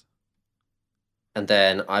 Nice. And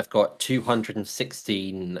then I've got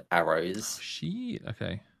 216 arrows. Oh, shit.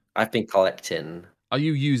 Okay. I've been collecting. Are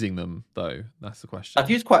you using them though? That's the question. I've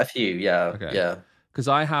used quite a few, yeah. Okay. Yeah. Because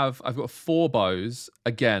I've got 4 bows.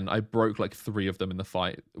 Again, I broke like 3 of them in the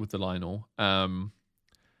fight with the Lionel.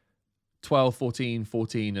 12,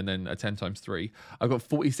 14, and then a 10 ×3. I've got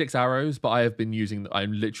 46 arrows, but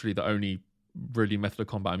I'm literally the only really method of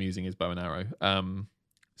combat I'm using is bow and arrow.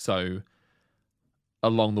 So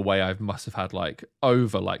along the way, I must have had like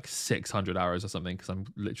over like 600 arrows or something because I'm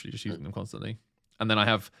literally just using them constantly. And then I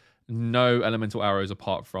have no elemental arrows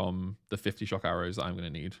apart from the 50 shock arrows that I'm going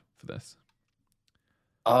to need for this.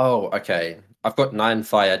 Oh, okay. I've got 9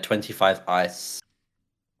 fire, 25 ice,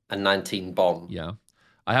 and 19 bomb. Yeah.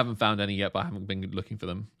 I haven't found any yet, but I haven't been looking for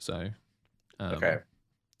them. So, Okay.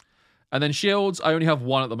 And then shields, I only have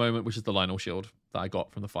one at the moment, which is the Lionel shield that I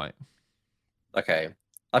got from the fight. Okay.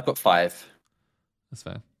 I've got 5. That's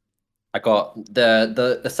fair. I got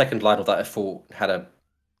the second Lionel that I fought had a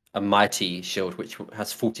mighty shield which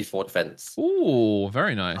has 44 defense. Ooh,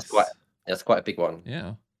 very nice. That's quite a big one.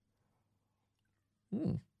 Yeah.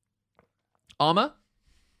 Armor?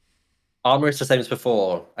 Armor is the same as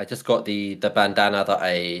before. I just got the bandana that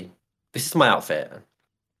this is my outfit.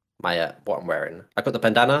 What I'm wearing. I got the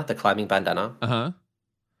bandana, the climbing bandana.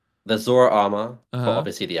 The Zora armor for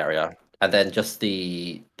obviously the area, and then just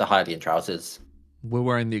the Hylian trousers. We're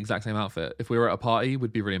wearing the exact same outfit. If we were at a party,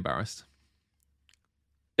 we'd be really embarrassed.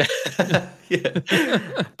 Yeah.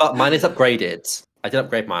 But mine is upgraded. I did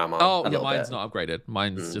upgrade my armor. Oh, yeah, mine's not upgraded.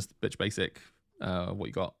 Mine's just bitch basic. What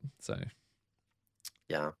you got? So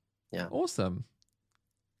yeah, awesome.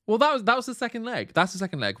 Well, that was the second leg. That's the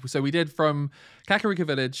second leg. So we did from Kakariko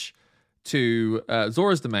Village to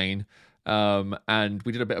Zora's Domain, and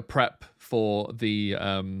we did a bit of prep for the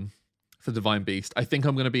Divine Beast. I think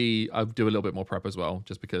I'll do a little bit more prep as well,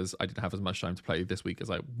 just because I didn't have as much time to play this week as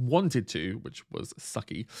I wanted to, which was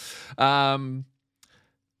sucky.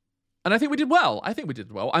 And I think we did well.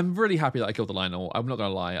 I'm really happy that I killed the Lionel. I'm not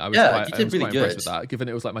gonna lie. I was quite impressed with that, given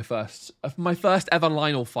it was like my first ever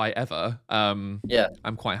Lionel fight ever. I'm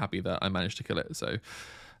quite happy that I managed to kill it. So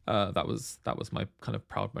that was my kind of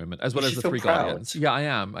proud moment, as well as the 3 Guardians. Yeah, I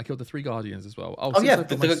am. I killed the 3 Guardians as well. Oh yeah,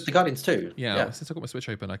 the Guardians too. Yeah, since I got my Switch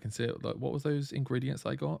open, I can see it. Like, what was those ingredients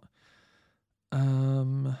I got?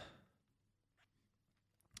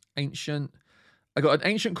 Ancient. I got an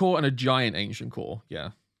ancient core and a giant ancient core. Yeah.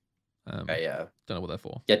 Okay, yeah. Don't know what they're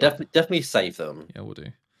for. Yeah, definitely save them. Yeah, we'll do.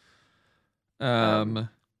 And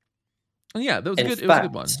yeah, that was good. It was a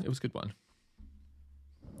good one. It was a good one.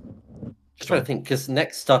 Just trying to think, because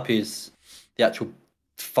next up is the actual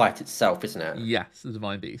fight itself, isn't it? Yes, the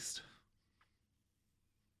Divine Beast.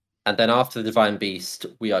 And then after the Divine Beast,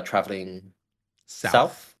 we are traveling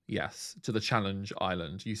south? Yes, to the Challenge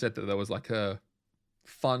Island. You said that there was like a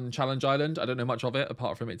fun Challenge Island. I don't know much of it,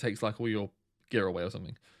 apart from it takes like all your gear away or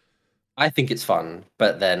something. I think it's fun,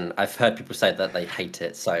 but then I've heard people say that they hate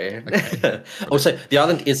it. So okay. Also, the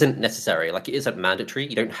island isn't necessary. Like, it isn't mandatory.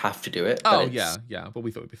 You don't have to do it. Oh yeah. But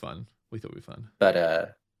we thought it'd be fun.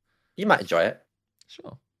 But you might enjoy it.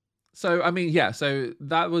 Sure. So I mean, yeah. So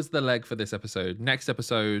that was the leg for this episode. Next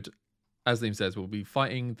episode, as Liam says, we'll be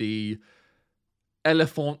fighting the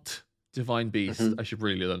Elephant Divine Beast. I should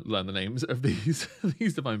really learn the names of these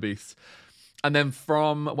Divine Beasts. And then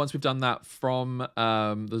once we've done that, from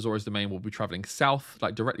the Zora's Domain, we'll be traveling south,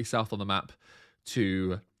 like directly south on the map,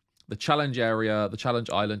 to the Challenge area, the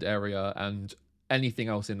Challenge Island area, and anything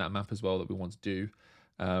else in that map as well that we want to do.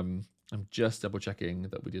 I'm just double checking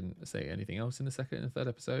that we didn't say anything else in the second and third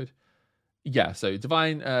episode. Yeah, so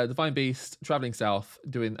Divine Beast, traveling south,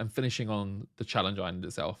 and finishing on the Challenge Island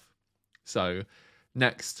itself. So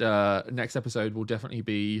next episode will definitely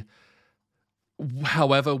be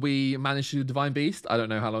however we manage to do Divine Beast. I don't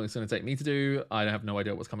know how long it's going to take me to do. I have no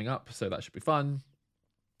idea what's coming up, so that should be fun.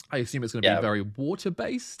 I assume it's going to be very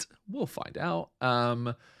water-based. We'll find out.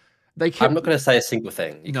 I'm not going to say a single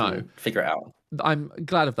thing. You can figure it out. I'm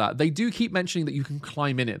glad of that. They do keep mentioning that you can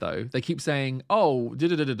climb in it, though. They keep saying, oh,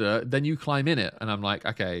 then you climb in it. And I'm like,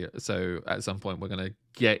 okay, so at some point we're going to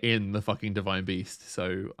get in the fucking Divine Beast.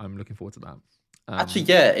 So I'm looking forward to that. Actually,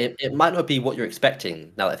 yeah, it might not be what you're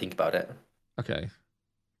expecting now that I think about it. Okay.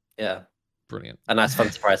 Yeah. Brilliant. A nice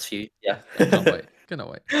fun surprise for you. Yeah.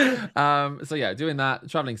 Cannot wait. So yeah, doing that,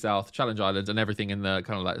 traveling south, Challenge Island, and everything in the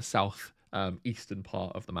kind of like south eastern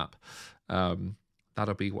part of the map.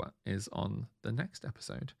 That'll be what is on the next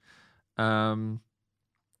episode. Thoughts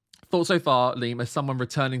so far, Liam, as someone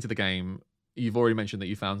returning to the game, you've already mentioned that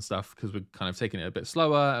you found stuff because we're kind of taking it a bit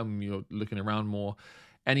slower and you're looking around more.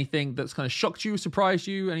 Anything that's kind of shocked you, surprised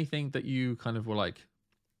you? Anything that you kind of were like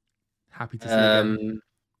happy to see again,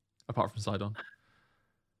 apart from Sidon?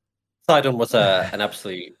 Sidon was an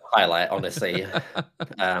absolute highlight, honestly.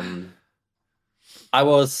 So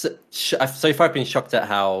far I've been shocked at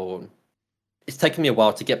how it's taken me a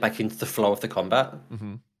while to get back into the flow of the combat.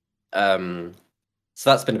 So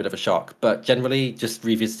that's been a bit of a shock, but generally just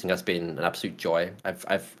revisiting has been an absolute joy.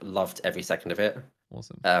 I've loved every second of it.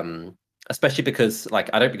 Awesome. Especially because like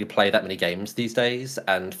I don't really play that many games these days,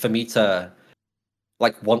 and for me to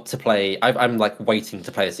like want to play, I'm like waiting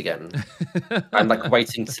to play this again. I'm like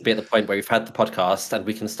waiting to be at the point where we've had the podcast and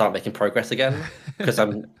we can start making progress again, because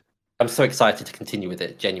I'm so excited to continue with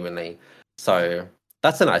it, genuinely. So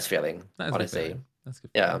that's a nice feeling, honestly. That's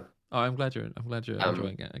good. Yeah. Oh, I'm glad you're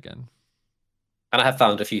enjoying it again. And I have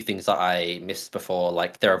found a few things that I missed before.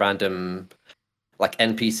 Like there are random like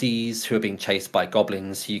NPCs who are being chased by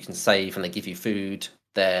goblins who you can save and they give you food.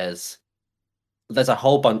 There's a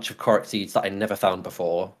whole bunch of Korok seeds that I never found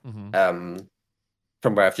before. From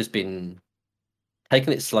where I've just been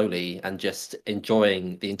taking it slowly and just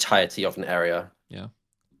enjoying the entirety of an area. Yeah.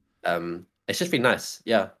 It's just been nice.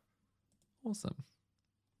 Yeah. Awesome.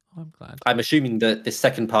 I'm glad. I'm assuming that this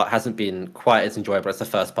second part hasn't been quite as enjoyable as the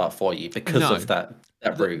first part for you because of that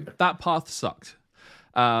route. That path sucked.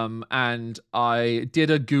 And I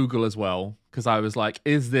did a Google as well because I was like,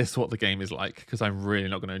 is this what the game is like? Because I'm really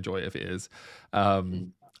not going to enjoy it if it is.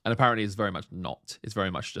 And apparently it's very much not. It's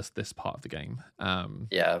very much just this part of the game.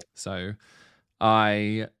 Yeah. So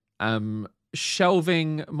I am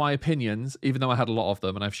shelving my opinions, even though I had a lot of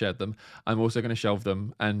them and I've shared them. I'm also going to shelve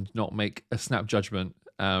them and not make a snap judgment.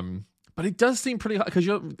 But it does seem pretty hard because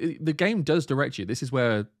the game does direct you. This is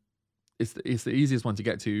where it's the easiest one to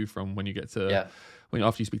get to from when you get to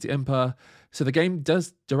after you speak to Impa. So the game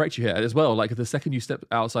does direct you here as well. Like the second you step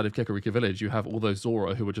outside of Kakariko Village, you have all those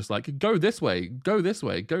Zora who are just like, go this way, go this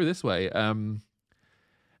way, go this way. And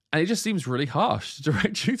it just seems really harsh to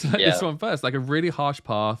direct you to this one first, like a really harsh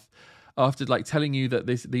path. After like telling you that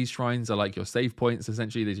these shrines are like your save points,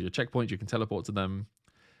 essentially these are your checkpoints, you can teleport to them.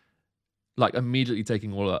 Like immediately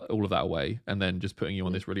taking all of that away and then just putting you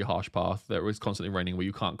on this really harsh path that was constantly raining where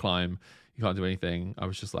you can't climb, you can't do anything. I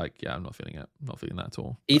was just like, yeah, I'm not feeling it. I'm not feeling that at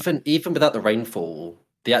all. Even without the rainfall,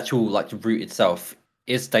 the actual like route itself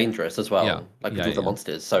is dangerous as well. With all the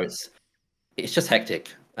monsters. So it's just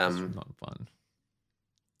hectic. It's not fun.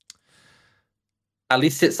 At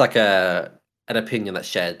least it's like an opinion that's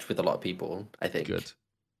shared with a lot of people, I think.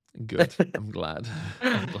 Good. I'm glad.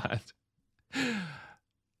 I'm glad.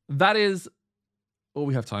 That is all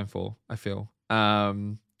we have time for, I feel.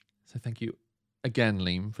 So thank you again,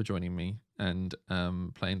 Liam, for joining me and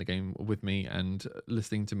playing the game with me and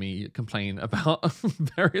listening to me complain about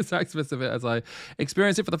various aspects of it as I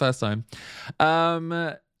experience it for the first time.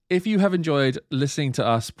 If you have enjoyed listening to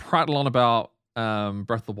us prattle on about Breath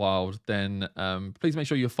of the Wild, then please make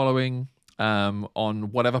sure you're following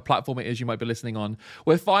on whatever platform it is you might be listening on.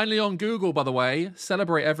 We're finally on Google, by the way.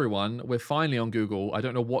 Celebrate, everyone. We're finally on Google. I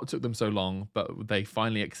don't know what took them so long, but they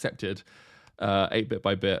finally accepted 8-bit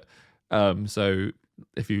by bit. So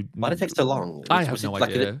if you... Why did it take so long? I have no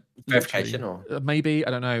idea. Verification or... Maybe, I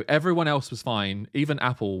don't know. Everyone else was fine. Even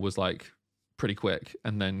Apple was like pretty quick,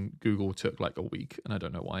 and then Google took like a week, and I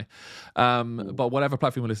don't know why. But whatever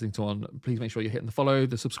platform you're listening to on, please make sure you're hitting the follow,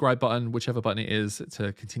 the subscribe button, whichever button it is,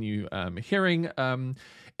 to continue hearing.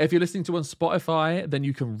 If you're listening to on Spotify, then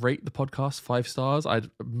you can rate the podcast 5 stars. I'd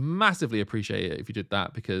massively appreciate it if you did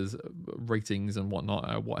that, because ratings and whatnot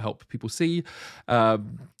are what help people see.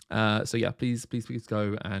 So yeah, please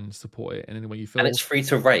go and support it in any way you feel. And it's free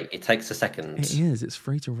to rate. It takes a second. It is. It's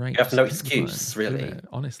free to rate. You have no excuse, really.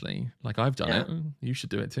 Honestly, like I've done it. You should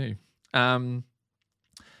do it too.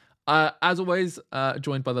 As always,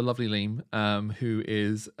 joined by the lovely Liam, who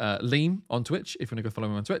is Liam on Twitch, if you want to go follow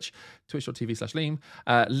him on Twitch, twitch.tv/Liam.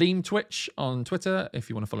 Liam Twitch on Twitter, if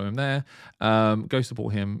you want to follow him there. Go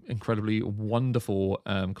support him. Incredibly wonderful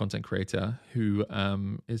content creator who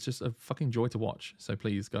is just a fucking joy to watch. So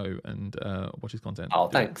please go and watch his content. Oh,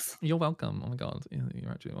 thanks. You're welcome. Oh my God.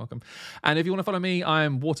 You're actually welcome. And if you want to follow me,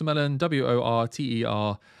 I'm Watermelon,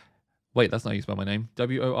 WORTER. Wait, that's not how you spell my name.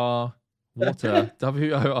 WOR Water,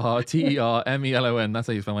 WORTERMELON. That's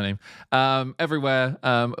how you spell my name. Everywhere.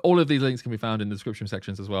 All of these links can be found in the description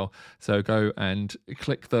sections as well. So go and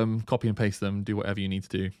click them, copy and paste them, do whatever you need to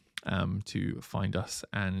do to find us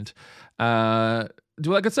and do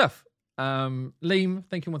all that good stuff. Liam,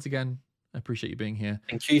 thank you once again. I appreciate you being here.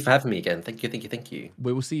 Thank you for having me again. Thank you.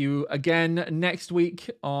 We will see you again next week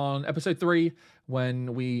on episode 3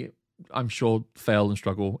 when we, I'm sure, fail and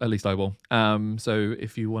struggle. At least I will. So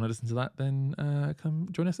if you want to listen to that, then come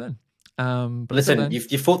join us then. But listen, then,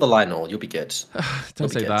 you fought the Lionel. You'll be good. Don't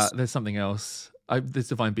say that. There's something else. This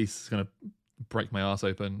Divine Beast is going to break my ass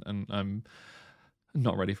open, and I'm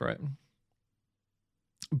not ready for it.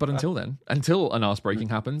 But until then, until an ass breaking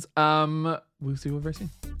happens, we'll see you very soon.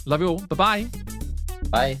 Love you all. Bye-bye.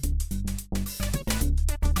 Bye.